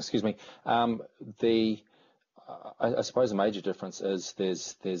here. Excuse me. I suppose the major difference is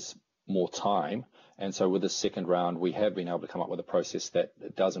there's more time. And so with this second round, we have been able to come up with a process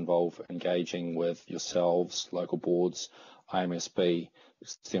that does involve engaging with yourselves, local boards, IMSB,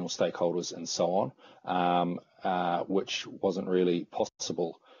 external stakeholders, and so on, which wasn't really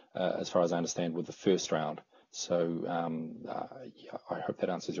possible, as far as I understand, with the first round. So yeah, I hope that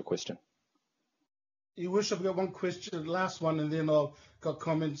answers your question. Your Worship, I've got one question, last one, and then I've got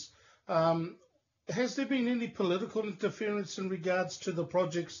comments. Has there been any political interference in regards to the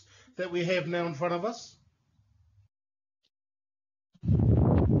projects that we have now in front of us?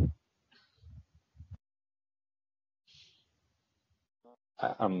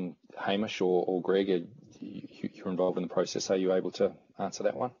 Hamish or Greg, you're involved in the process. Are you able to answer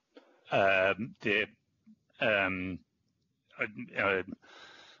that one? I'm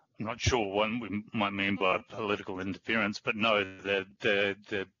not sure what we might mean by political interference, but no,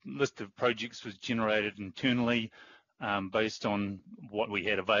 the list of projects was generated internally based on what we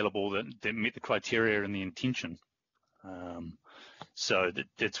had available that met the criteria and the intention. So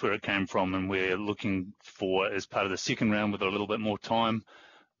that's where it came from, and we're looking for, as part of the second round with a little bit more time,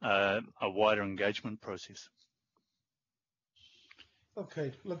 a wider engagement process.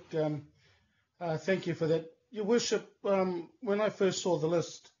 Okay, look, thank you for that. Your Worship, when I first saw the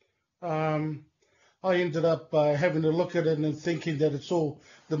list, I ended up having a look at it and thinking that it's all,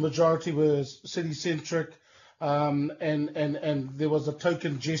 the majority was city-centric, and there was a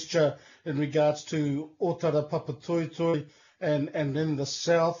token gesture in regards to Otara Papatoetoe and in the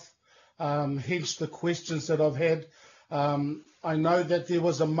south, hence the questions that I've had. I know that there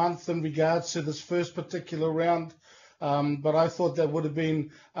was a month in regards to this first particular round, but I thought that would have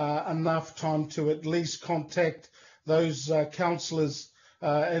been enough time to at least contact those councillors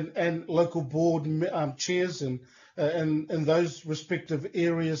and local board chairs and in those respective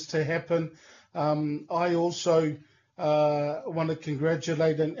areas to happen. I also want to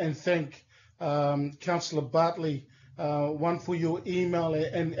congratulate and thank Councillor Bartley, one for your email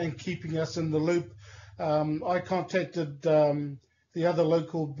and keeping us in the loop. I contacted the other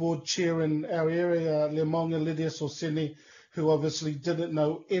local board chair in our area, Le Maunga Lydia Sorsini, who obviously didn't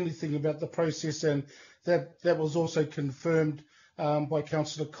know anything about the process, and that was also confirmed by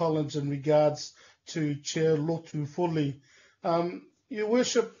Councillor Collins in regards to Chair Lotu Fuli. Your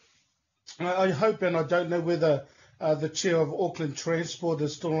Worship, I hope, and I don't know whether the Chair of Auckland Transport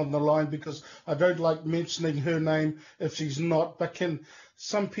is still on the line, because I don't like mentioning her name if she's not, but can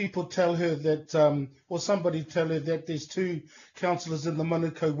some people tell her that, or somebody tell her that there's two councillors in the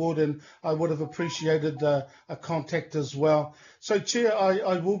Manukau ward, and I would have appreciated a contact as well. So, Chair,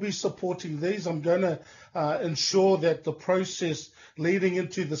 I will be supporting these. I'm going to ensure that the process leading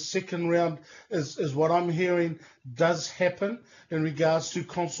into the second round is what I'm hearing does happen in regards to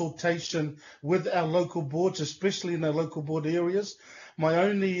consultation with our local boards, especially in our local board areas. My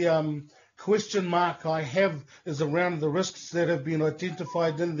only question mark I have is around the risks that have been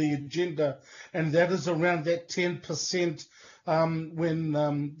identified in the agenda, and that is around that 10% when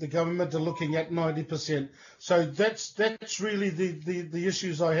the government are looking at 90%. So that's really the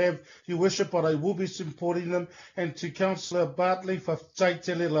issues I have, Your Worship, but I will be supporting them. And to Councillor Bartley for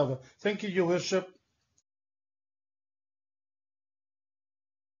Taitele Lava. Thank you, Your Worship.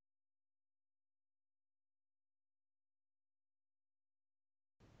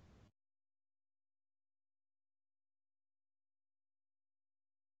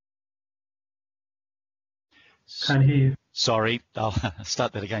 Can't hear you. Sorry, I'll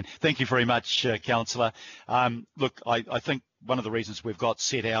start that again. Thank you very much, Councillor. Look, I think one of the reasons we've got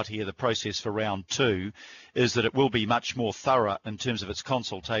set out here the process for round two is that it will be much more thorough in terms of its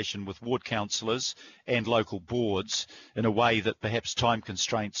consultation with ward councillors and local boards in a way that perhaps time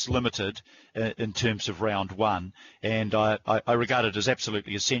constraints limited in terms of round one. And I regard it as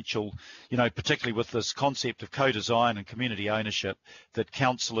absolutely essential, you know, particularly with this concept of co-design and community ownership, that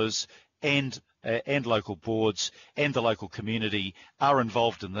councillors and local boards and the local community are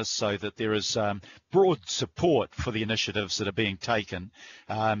involved in this, so that there is broad support for the initiatives that are being taken.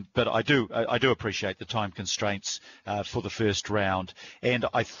 But I do appreciate the time constraints for the first round, and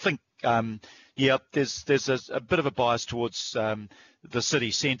I think yeah, there's a bit of a bias towards the city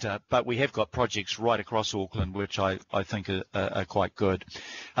centre, but we have got projects right across Auckland which I think are quite good.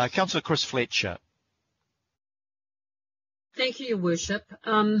 Councillor Chris Fletcher. Thank you, Your Worship.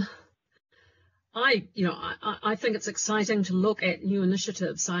 I think it's exciting to look at new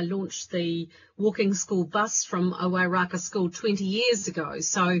initiatives. I launched the walking school bus from Owairaka School 20 years ago.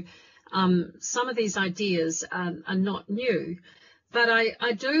 So some of these ideas are not new, but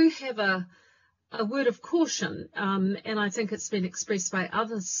I do have a word of caution, and I think it's been expressed by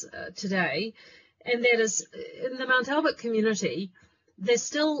others today, and that is in the Mount Albert community, they're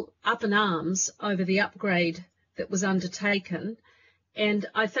still up in arms over the upgrade that was undertaken, and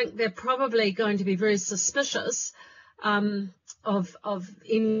I think they're probably going to be very suspicious of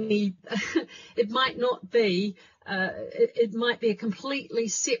any. It might not be. It might be a completely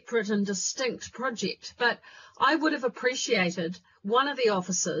separate and distinct project, but I would have appreciated one of the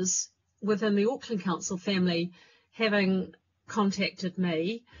officers within the Auckland Council family having contacted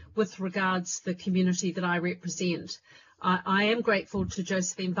me with regards to the community that I represent. I am grateful to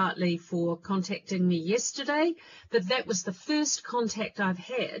Josephine Bartley for contacting me yesterday, but that was the first contact I've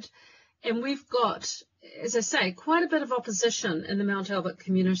had, and we've got, as I say, quite a bit of opposition in the Mount Albert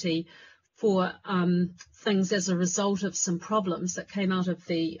community for things as a result of some problems that came out of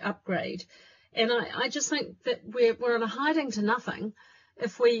the upgrade. And I just think that we're in a hiding to nothing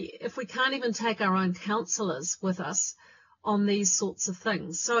if we can't even take our own councillors with us on these sorts of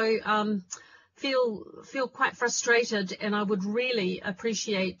things. So feel quite frustrated, and I would really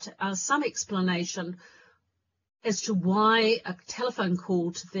appreciate some explanation as to why a telephone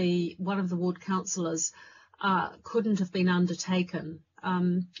call to one of the ward councillors couldn't have been undertaken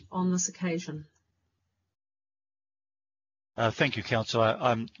on this occasion. Thank you,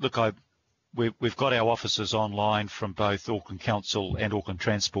 Councillor. Look, we've got our officers online from both Auckland Council and Auckland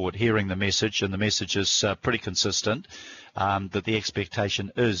Transport hearing the message, and the message is pretty consistent, that the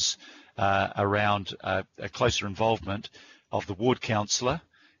expectation is around a closer involvement of the ward councillor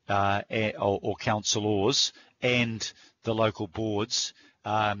or councillors and the local boards,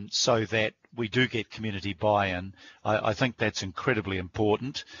 so that we do get community buy-in. I think that's incredibly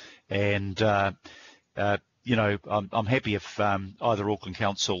important, and you know, I'm happy if either Auckland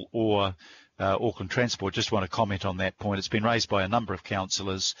Council or Auckland Transport just want to comment on that point. It's been raised by a number of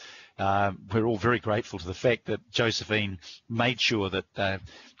councillors. We're all very grateful to the fact that Josephine made sure that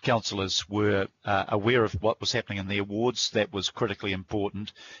councillors were aware of what was happening in their wards. That was critically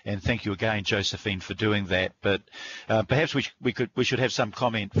important, and thank you again, Josephine, for doing that. But perhaps we should have some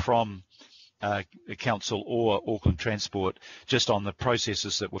comment from Council or Auckland Transport just on the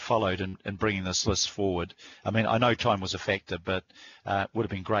processes that were followed in bringing this list forward. I mean, I know time was a factor, but it would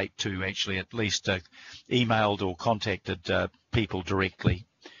have been great to actually at least emailed or contacted people directly.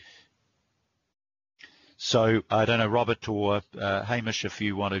 So I don't know, Robert or Hamish, if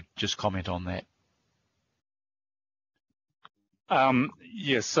you want to just comment on that.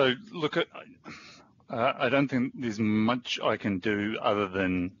 Yeah, so look, I don't think there's much I can do other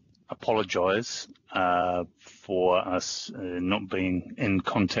than apologise for us not being in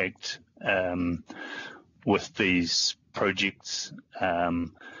contact with these projects.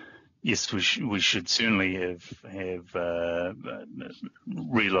 Yes, we should certainly have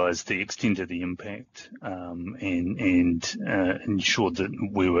realised the extent of the impact and ensured that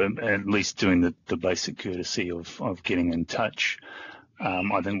we were at least doing the basic courtesy of getting in touch.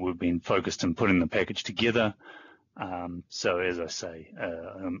 I think we've been focused on putting the package together. So as I say,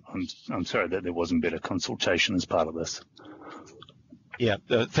 I'm sorry that there wasn't better consultation as part of this. Yeah,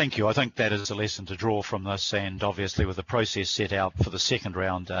 thank you. I think that is a lesson to draw from this, and obviously with the process set out for the second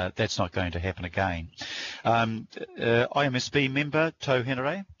round, that's not going to happen again. IMSB member, Tau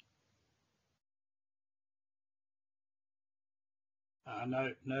Henare.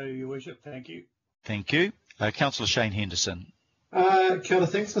 No, Your Worship, thank you. Thank you. Councillor Shane Henderson. Kia ora,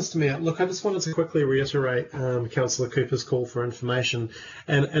 thanks, Mr. Mayor. Look, I just wanted to quickly reiterate Councillor Cooper's call for information,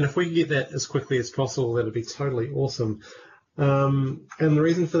 and if we can get that as quickly as possible, that would be totally awesome. And the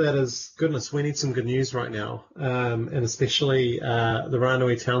reason for that is, goodness, we need some good news right now, and especially the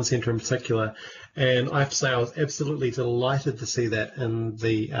Ranui Town Centre in particular. And I have to say I was absolutely delighted to see that in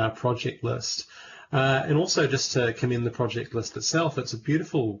the project list. And also just to commend the project list itself. It's a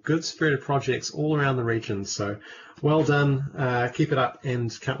beautiful, good spread of projects all around the region. So well done, keep it up,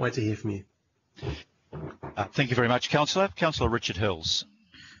 and can't wait to hear from you. Thank you very much, Councillor. Councillor Richard Hills.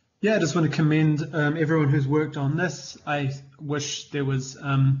 Yeah, I just want to commend everyone who's worked on this. I wish there was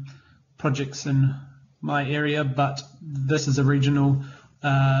projects in my area, but this is a regional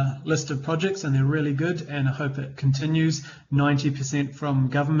list of projects and they're really good, and I hope it continues. 90% from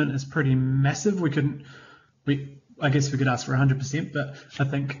government is pretty massive. I guess we could ask for 100%, but I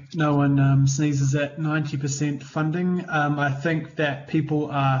think no one sneezes at 90% funding. I think that people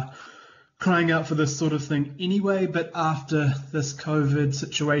are crying out for this sort of thing anyway, but after this COVID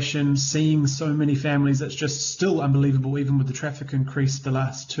situation, seeing so many families, it's just still unbelievable, even with the traffic increase the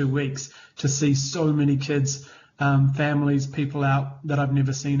last 2 weeks, to see so many kids, families, people out that I've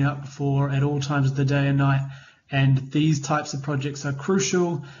never seen out before at all times of the day and night. And these types of projects are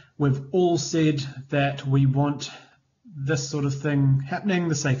crucial. We've all said that we want this sort of thing happening.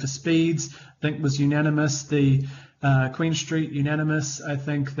 The safer speeds, I think, was unanimous. The Queen Street, unanimous. I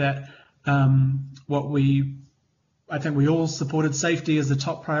think that I think we all supported safety as the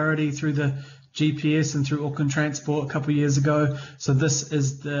top priority through the GPS and through Auckland Transport a couple of years ago. So this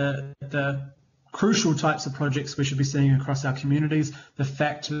is the crucial types of projects we should be seeing across our communities. The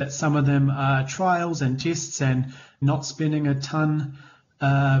fact that some of them are trials and tests and not spending a ton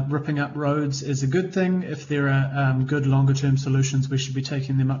ripping up roads is a good thing. If there are good longer term solutions, we should be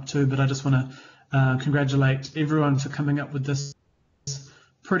taking them up too. But I just want to congratulate everyone for coming up with this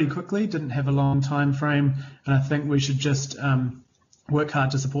pretty quickly. Didn't have a long time frame, and I think we should just work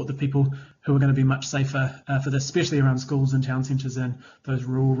hard to support the people who are going to be much safer for this, especially around schools and town centres and those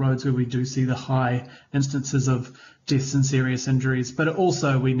rural roads where we do see the high instances of deaths and serious injuries. But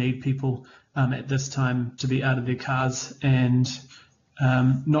also we need people at this time to be out of their cars and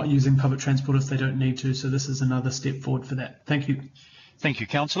not using public transport if they don't need to. So this is another step forward for that. Thank you. Thank you,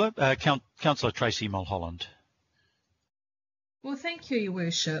 Councillor. Councillor Tracy Mulholland. Well, thank you, Your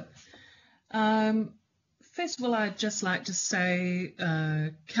Worship. First of all, I'd just like to say,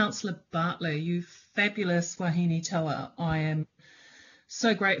 Councillor Bartley, you fabulous wahine tawa. I am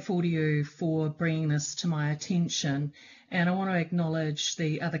so grateful to you for bringing this to my attention, and I want to acknowledge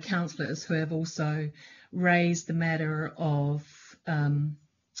the other councillors who have also raised the matter of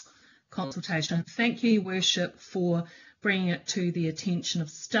consultation. Thank you, Your Worship, for bringing it to the attention of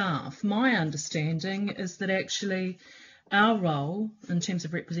staff. My understanding is that actually our role in terms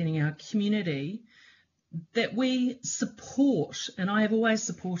of representing our community, that we support, and I have always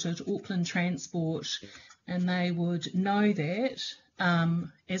supported Auckland Transport, and they would know that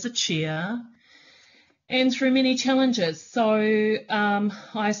as a chair and through many challenges. So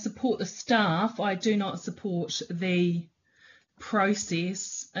I support the staff. I do not support the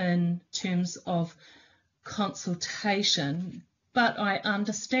process in terms of consultation, but I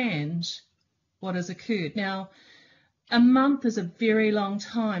understand what has occurred. Now, a month is a very long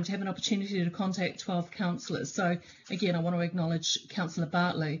time to have an opportunity to contact 12 councillors. So again, I want to acknowledge Councillor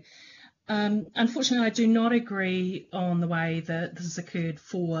Bartley. Unfortunately, I do not agree on the way that this has occurred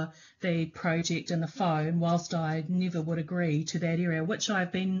for the project in the Faux, and whilst I never would agree to that area, which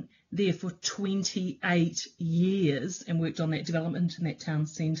I've been there for 28 years and worked on that development in that town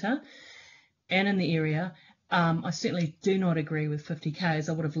centre and in the area, I certainly do not agree with 50Ks.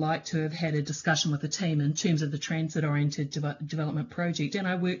 I would have liked to have had a discussion with the team in terms of the transit-oriented development project, and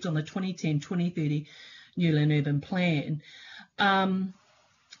I worked on the 2010-2030 Newland Urban Plan.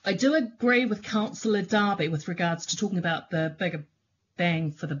 I do agree with Councillor Darby with regards to talking about the bigger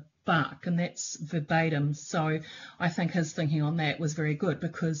bang for the buck, and that's verbatim. So I think his thinking on that was very good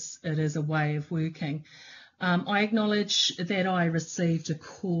because it is a way of working. I acknowledge that I received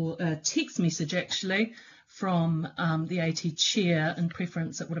a text message actually from the AT chair. In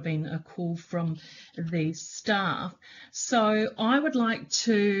preference, it would have been a call from the staff. So I would like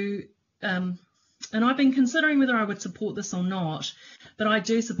to, and I've been considering whether I would support this or not, but I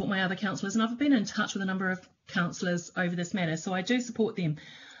do support my other councillors, and I've been in touch with a number of councillors over this matter, so I do support them.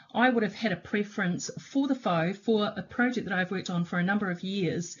 I would have had a preference for the Faux, for a project that I've worked on for a number of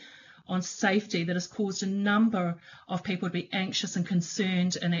years on safety that has caused a number of people to be anxious and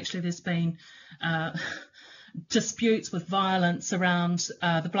concerned, and actually there's been disputes with violence around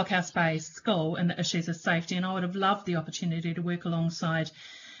the Blockhouse Bay School and the issues of safety, and I would have loved the opportunity to work alongside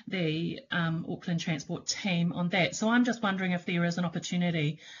the Auckland Transport team on that. So I'm just wondering if there is an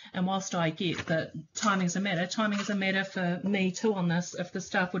opportunity, and whilst I get that timing is a matter for me too on this, if the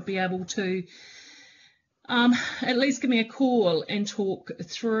staff would be able to at least give me a call and talk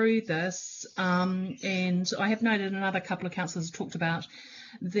through this. And I have noted another couple of councillors talked about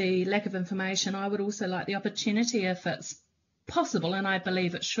the lack of information. I would also like the opportunity, if it's possible, and I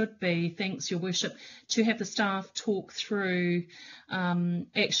believe it should be, thanks Your Worship, to have the staff talk through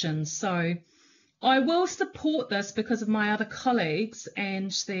actions. So I will support this because of my other colleagues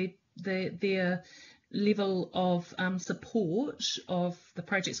and their level of support of the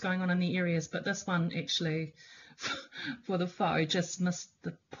projects going on in the areas, but this one actually for the Faux just missed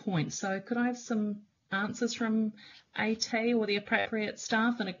the point. So could I have some answers from AT or the appropriate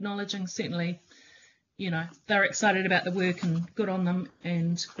staff, and acknowledging certainly, you know, they're excited about the work and good on them,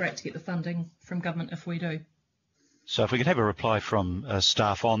 and great to get the funding from government if we do. So if we could have a reply from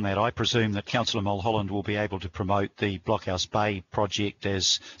staff on that. I presume that Councillor Mulholland will be able to promote the Blockhouse Bay project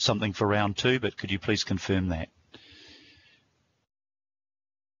as something for round 2, but could you please confirm that?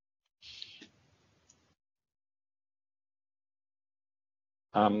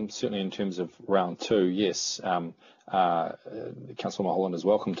 Certainly in terms of round 2, yes. Councillor Mulholland is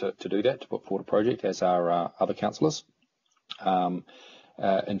welcome to do that, to put forward a project, as are other councillors.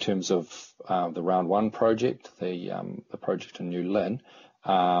 In terms of the round one project, the project in New Lynn,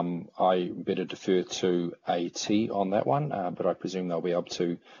 I better defer to AT on that one, but I presume they'll be able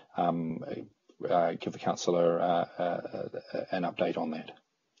to give the councillor an update on that.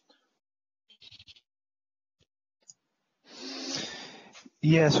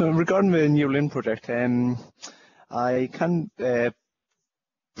 Yeah, so regarding the New Lynn project, I can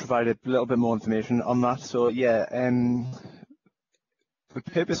provide a little bit more information on that. So yeah, the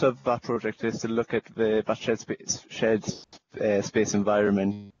purpose of that project is to look at that shared space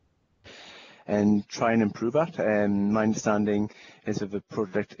environment and try and improve that. My understanding is that the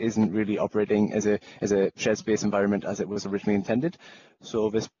project isn't really operating as a shared space environment as it was originally intended.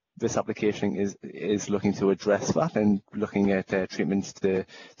 So this application is looking to address that and looking at treatments to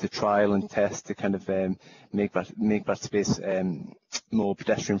trial and test to kind of make that space more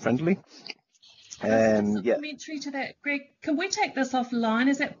pedestrian friendly. Supplementary to that, Greg, can we take this offline?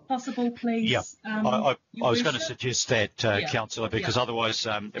 Is that possible, please? Yeah, I was going to suggest that, Councillor, because otherwise,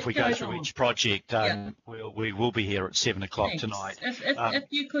 if we go through each project, we will be here at 7 o'clock tonight. If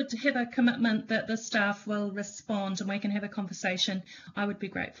you could have a commitment that the staff will respond and we can have a conversation, I would be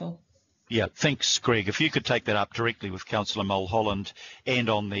grateful. Yeah, thanks, Greg. If you could take that up directly with Councillor Mulholland and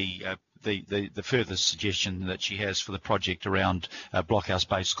on the further suggestion that she has for the project around Blockhouse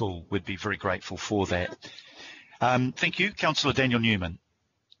Bay School, we'd be very grateful for that. Thank you. Councillor Daniel Newman.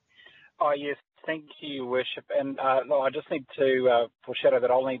 Oh, yes, thank you, Your Worship. And I just need to foreshadow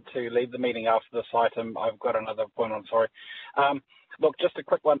that I'll need to leave the meeting after this item. I've got another point on, sorry. Look, just a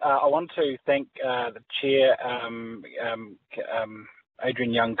quick one. I want to thank the Chair,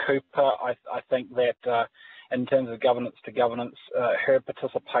 Adrian Young-Cooper. I think that in terms of governance to governance, her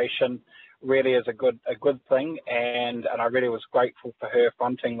participation really is a good thing, and I really was grateful for her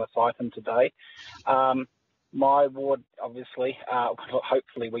fronting this item today. My ward, obviously,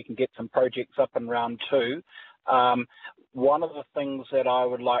 hopefully we can get some projects up in round two. One of the things that I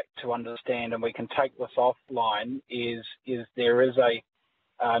would like to understand, and we can take this offline, is there is a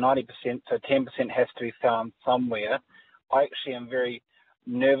 90%, so 10% has to be found somewhere. I actually am very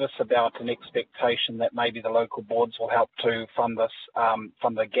nervous about an expectation that maybe the local boards will help to fund this,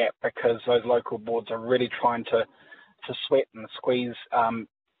 fund the gap, because those local boards are really trying to sweat and squeeze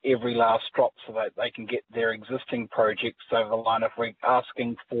every last drop so that they can get their existing projects over the line. If we're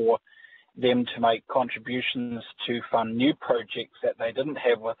asking for them to make contributions to fund new projects that they didn't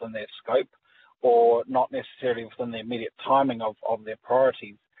have within their scope or not necessarily within the immediate timing of their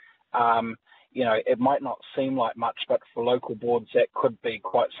priorities, you know, it might not seem like much, but for local boards that could be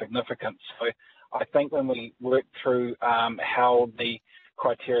quite significant. So I think when we work through how the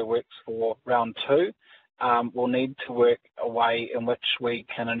criteria works for round two, we'll need to work a way in which we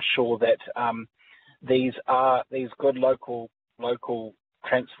can ensure that these good local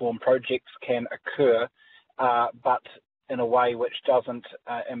transform projects can occur, but in a way which doesn't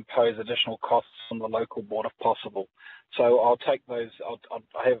impose additional costs on the local board if possible. So I'll take those.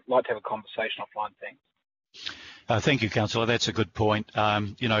 I'd like to have a conversation offline. Thanks. Thank you, Councillor. That's a good point.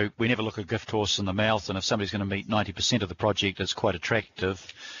 You know, we never look a gift horse in the mouth, and if somebody's going to meet 90% of the project, it's quite attractive.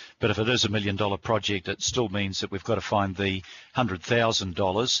 But if it is $1 million project, it still means that we've got to find the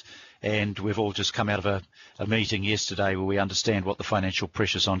 $100,000. And we've all just come out of a meeting yesterday where we understand what the financial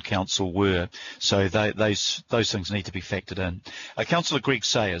pressures on council were. So those things need to be factored in. Councillor Greg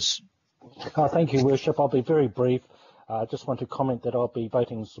Sayers. Thank you, Worship. I'll be very brief. I just want to comment that I'll be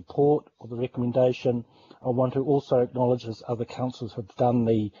voting in support of the recommendation. I want to also acknowledge, as other councillors have done,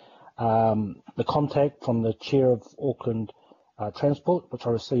 the contact from the Chair of Auckland Transport, which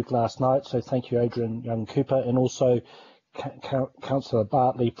I received last night. So thank you, Adrian Young-Cooper, and also Councillor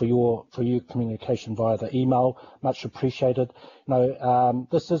Bartley for your communication via the email. Much appreciated.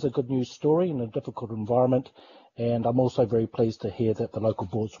 This is a good news story in a difficult environment, and I'm also very pleased to hear that the local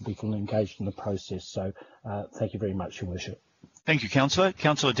boards will be fully engaged in the process. So thank you very much, Your Worship. Thank you, Councillor.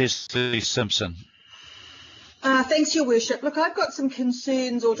 Councillor Desley Simpson. Thanks, Your Worship. Look, I've got some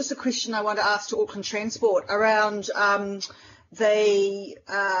concerns, or just a question I want to ask to Auckland Transport around the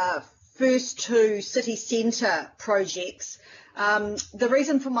first two city centre projects. The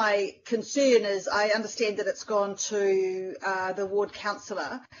reason for my concern is I understand that it's gone to the ward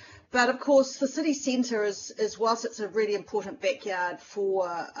councillor, but of course the city centre is whilst it's a really important backyard for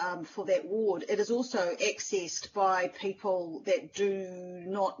that ward, it is also accessed by people that do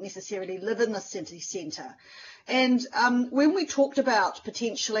not necessarily live in the city centre. And when we talked about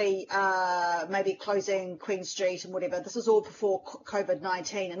potentially maybe closing Queen Street and whatever, this is all before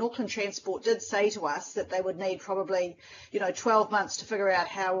COVID-19, and Auckland Transport did say to us that they would need probably 12 months to figure out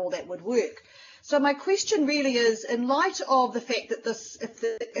how all that would work. So my question really is, in light of the fact that this,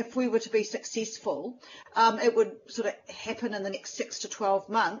 if we were to be successful, it would sort of happen in the next 6 to 12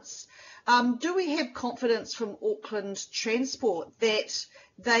 months. Do we have confidence from Auckland Transport that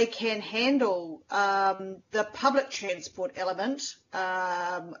they can handle the public transport element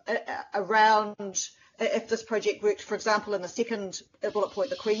around, if this project worked, for example, in the second bullet point,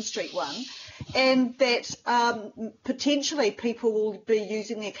 the Queen Street one, and that potentially people will be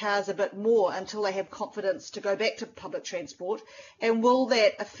using their cars a bit more until they have confidence to go back to public transport? And will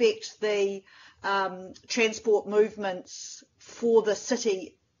that affect the transport movements for the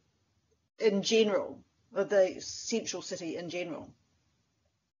city in general, or the central city in general?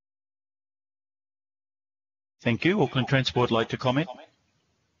 Thank you. Auckland Transport like to comment?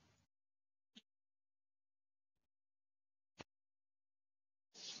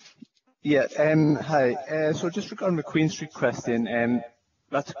 Yeah, hi. So just regarding the Queen Street question,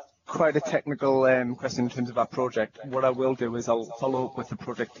 that's quite a technical question in terms of our project. What I will do is I'll follow up with the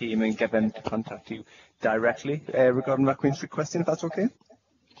project team and get them to contact you directly regarding that Queen Street question, if that's okay.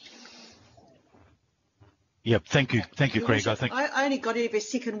 Yep, thank you, Craig. I only got every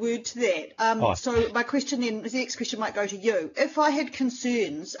second word to that. So my question then, the next question might go to you. If I had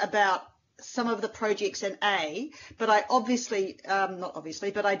concerns about some of the projects in A, but I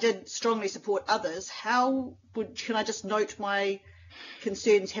but I did strongly support others, can I just note my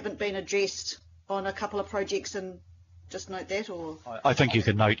concerns haven't been addressed on a couple of projects and just note that? Or I think you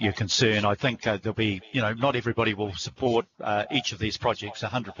can note your concern. I think there'll be, not everybody will support each of these projects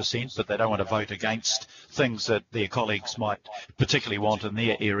 100%, but they don't want to vote against things that their colleagues might particularly want in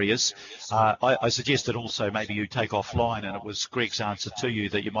their areas. I suggested also maybe you take offline, and it was Greg's answer to you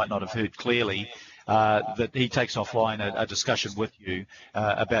that you might not have heard clearly, that he takes offline a discussion with you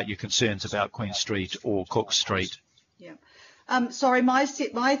about your concerns about Queen Street or Cook Street. Yeah. Sorry, my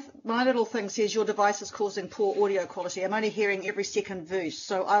little thing says your device is causing poor audio quality. I'm only hearing every second verse,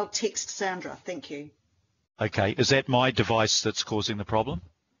 so I'll text Sandra. Thank you. Okay, is that my device that's causing the problem?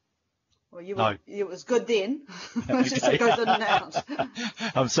 Well, no. It was good then. It just goes in and out.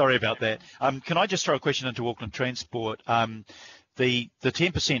 I'm sorry about that. Can I just throw a question into Auckland Transport? The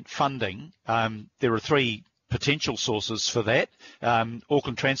 10% funding, there are three potential sources for that: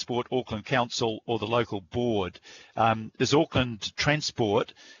 Auckland Transport, Auckland Council, or the local board. Is Auckland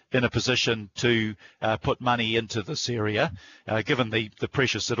Transport in a position to put money into this area, given the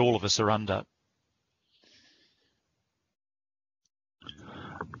pressures that all of us are under?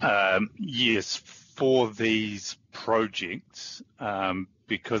 Yes, for these projects,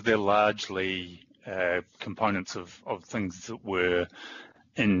 because they're largely components of things that were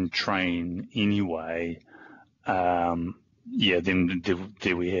in train anyway. Then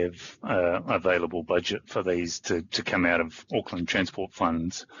do we have available budget for these to come out of Auckland Transport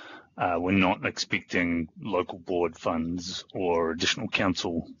funds? We're not expecting local board funds or additional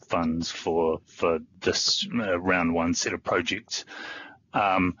council funds for this round one set of projects.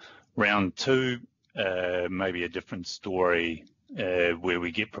 Round two, maybe a different story, where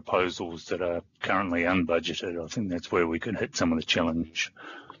we get proposals that are currently unbudgeted. I think that's where we could hit some of the challenge.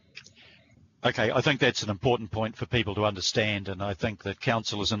 Okay, I think that's an important point for people to understand, and I think that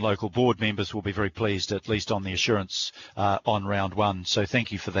councillors and local board members will be very pleased, at least on the assurance on round one. So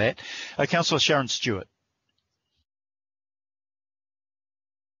thank you for that. Councillor Sharon Stewart.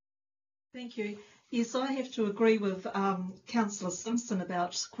 Thank you. Yes, I have to agree with Councillor Simpson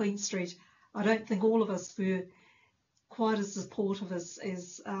about Queen Street. I don't think all of us were quite as supportive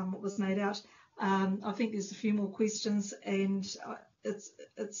as what was made out. I think there's a few more questions, and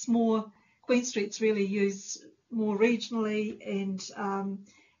it's more. Queen Street's really used more regionally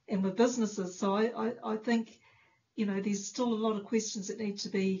and with businesses. So I think, there's still a lot of questions that need to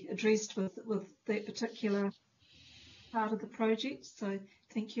be addressed with that particular part of the project. So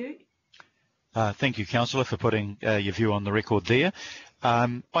thank you. Thank you, Councillor, for putting your view on the record there.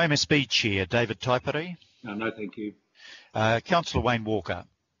 IMSB Chair, David Taipere. No, thank you. Councillor Wayne Walker.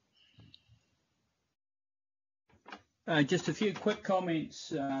 Just a few quick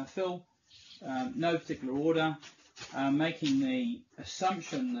comments, Phil. No particular order. Making the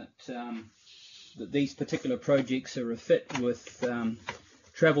assumption that these particular projects are a fit with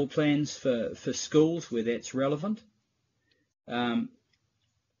travel plans for schools where that's relevant.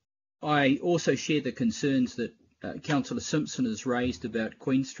 I also share the concerns that Councillor Simpson has raised about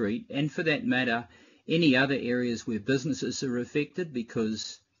Queen Street, and for that matter, any other areas where businesses are affected,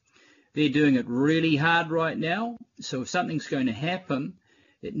 because they're doing it really hard right now. So if something's going to happen,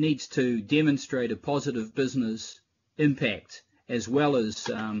 it needs to demonstrate a positive business impact, as well as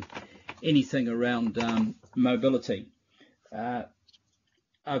anything around mobility.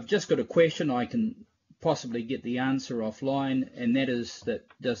 I've just got a question. I can possibly get the answer offline, and that is that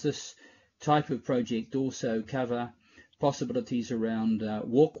does this type of project also cover possibilities around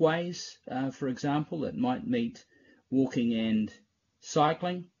walkways, for example, that might meet walking and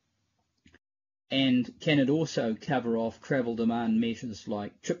cycling? And can it also cover off travel demand measures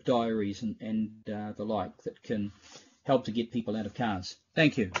like trip diaries and the like that can help to get people out of cars?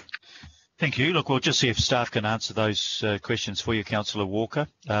 Thank you. Thank you. Look, we'll just see if staff can answer those questions for you, Councillor Walker.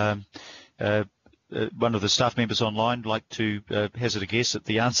 One of the staff members online like to hazard a guess at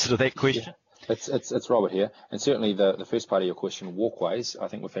the answer to that question. Yeah. It's Robert here, and certainly the first part of your question, walkways, I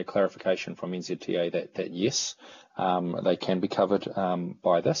think we've had clarification from NZTA that yes, they can be covered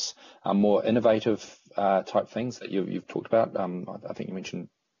by this. More innovative type things that you've talked about, I think you mentioned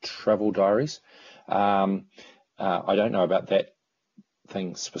travel diaries. I don't know about that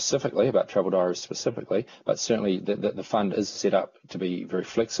thing specifically, about travel diaries specifically, but certainly the fund is set up to be very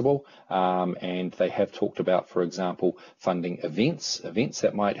flexible, and they have talked about, for example, funding events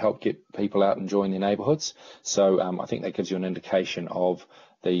that might help get people out enjoying their neighbourhoods. So I think that gives you an indication of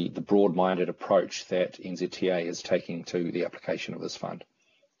the broad-minded approach that NZTA is taking to the application of this fund.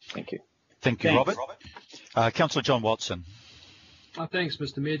 Thank you. Thank you, Robert. Councillor John Watson. Thanks,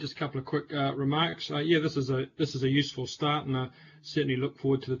 Mr. Mayor. Just a couple of quick remarks. Yeah, this is a useful start, and I certainly look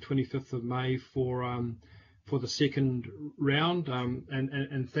forward to the 25th of May for the second round.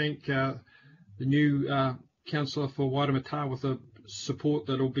 And thank the new councillor for Waitemata with the support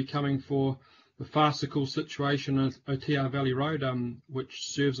that will be coming for the farcical situation of Otea Valley Road,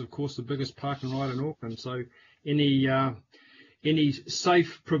 which serves, of course, the biggest park and ride in Auckland. So any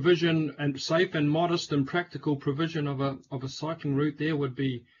safe provision and safe and modest and practical provision of a cycling route there would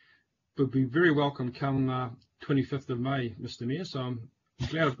be very welcome come 25th of May, Mr. Mayor. So I'm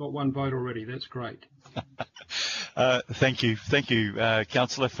glad I've got one vote already. That's great. Thank you,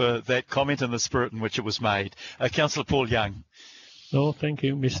 Councillor, for that comment and the spirit in which it was made. Councillor Paul Young. No, thank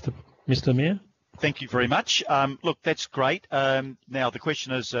you, Mr. Mayor. Thank you very much. Look, that's great. Now the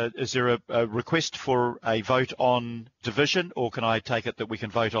question is there a request for a vote on division, or can I take it that we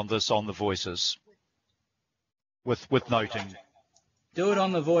can vote on this on the voices with noting? Do it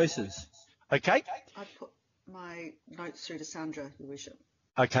on the voices. Okay. I put my notes through to Sandra, Your Worship.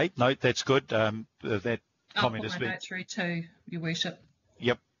 Okay, no, that's good. That comment has been. I'll put my notes through too, Your Worship.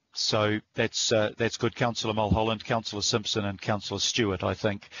 Yep. So that's good. Councillor Mulholland, Councillor Simpson, and Councillor Stewart, I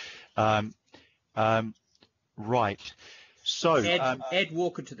think. Right. So add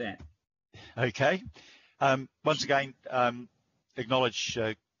Walker to that. Okay. Once again, acknowledge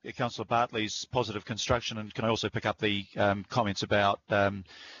Councillor Bartley's positive construction, and can I also pick up the comments about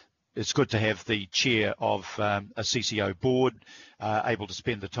it's good to have the chair of a CCO board able to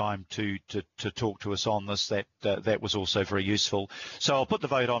spend the time to talk to us on this. That was also very useful. So I'll put the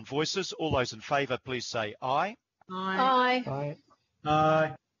vote on voices. All those in favour, please say aye. Aye. Aye.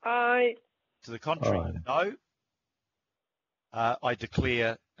 Aye. Aye. To the contrary, no. I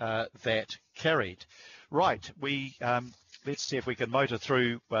declare that carried. Right, let's see if we can motor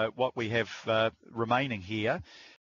through what we have remaining here.